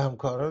و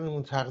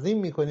همکارانمون تقدیم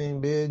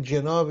میکنیم به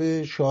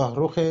جناب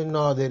شاهرخ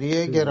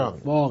نادری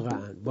گرامی. واقعا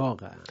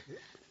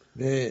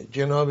به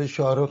جناب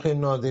شاهرخ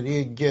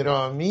نادری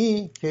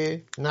گرامی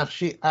که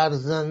نقشی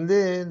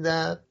ارزنده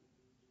در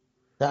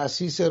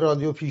تأسیس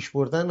رادیو پیش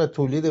بردن و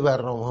تولید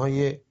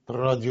برنامه‌های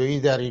رادیویی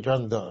در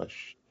ایران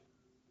داشت.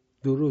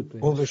 درود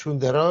بهش. عمرشون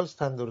دراز،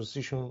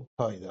 تندرستیشون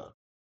پایدار.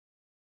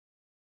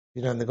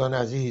 بینندگان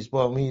عزیز،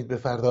 با امید به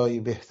فردایی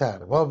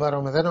بهتر، با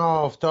برآمدن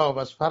آفتاب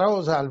از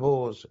فراز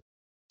البرز،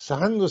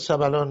 سهند و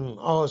سبلان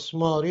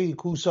آسماری،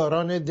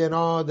 کوساران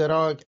دنا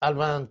دراک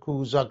الوند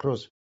کو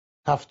زاگرس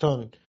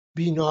هفتان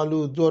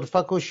بینالو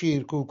درفک و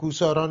شیرکو،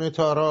 کوساران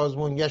تاراز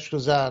منگشت و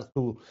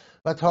زردکو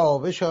و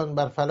تابشان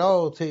بر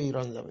فلات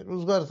ایران زمین.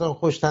 روزگارتان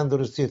خوش،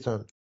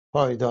 تندرستیتان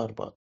پایدار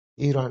باد.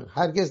 ایران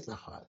هرگز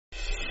نخواهد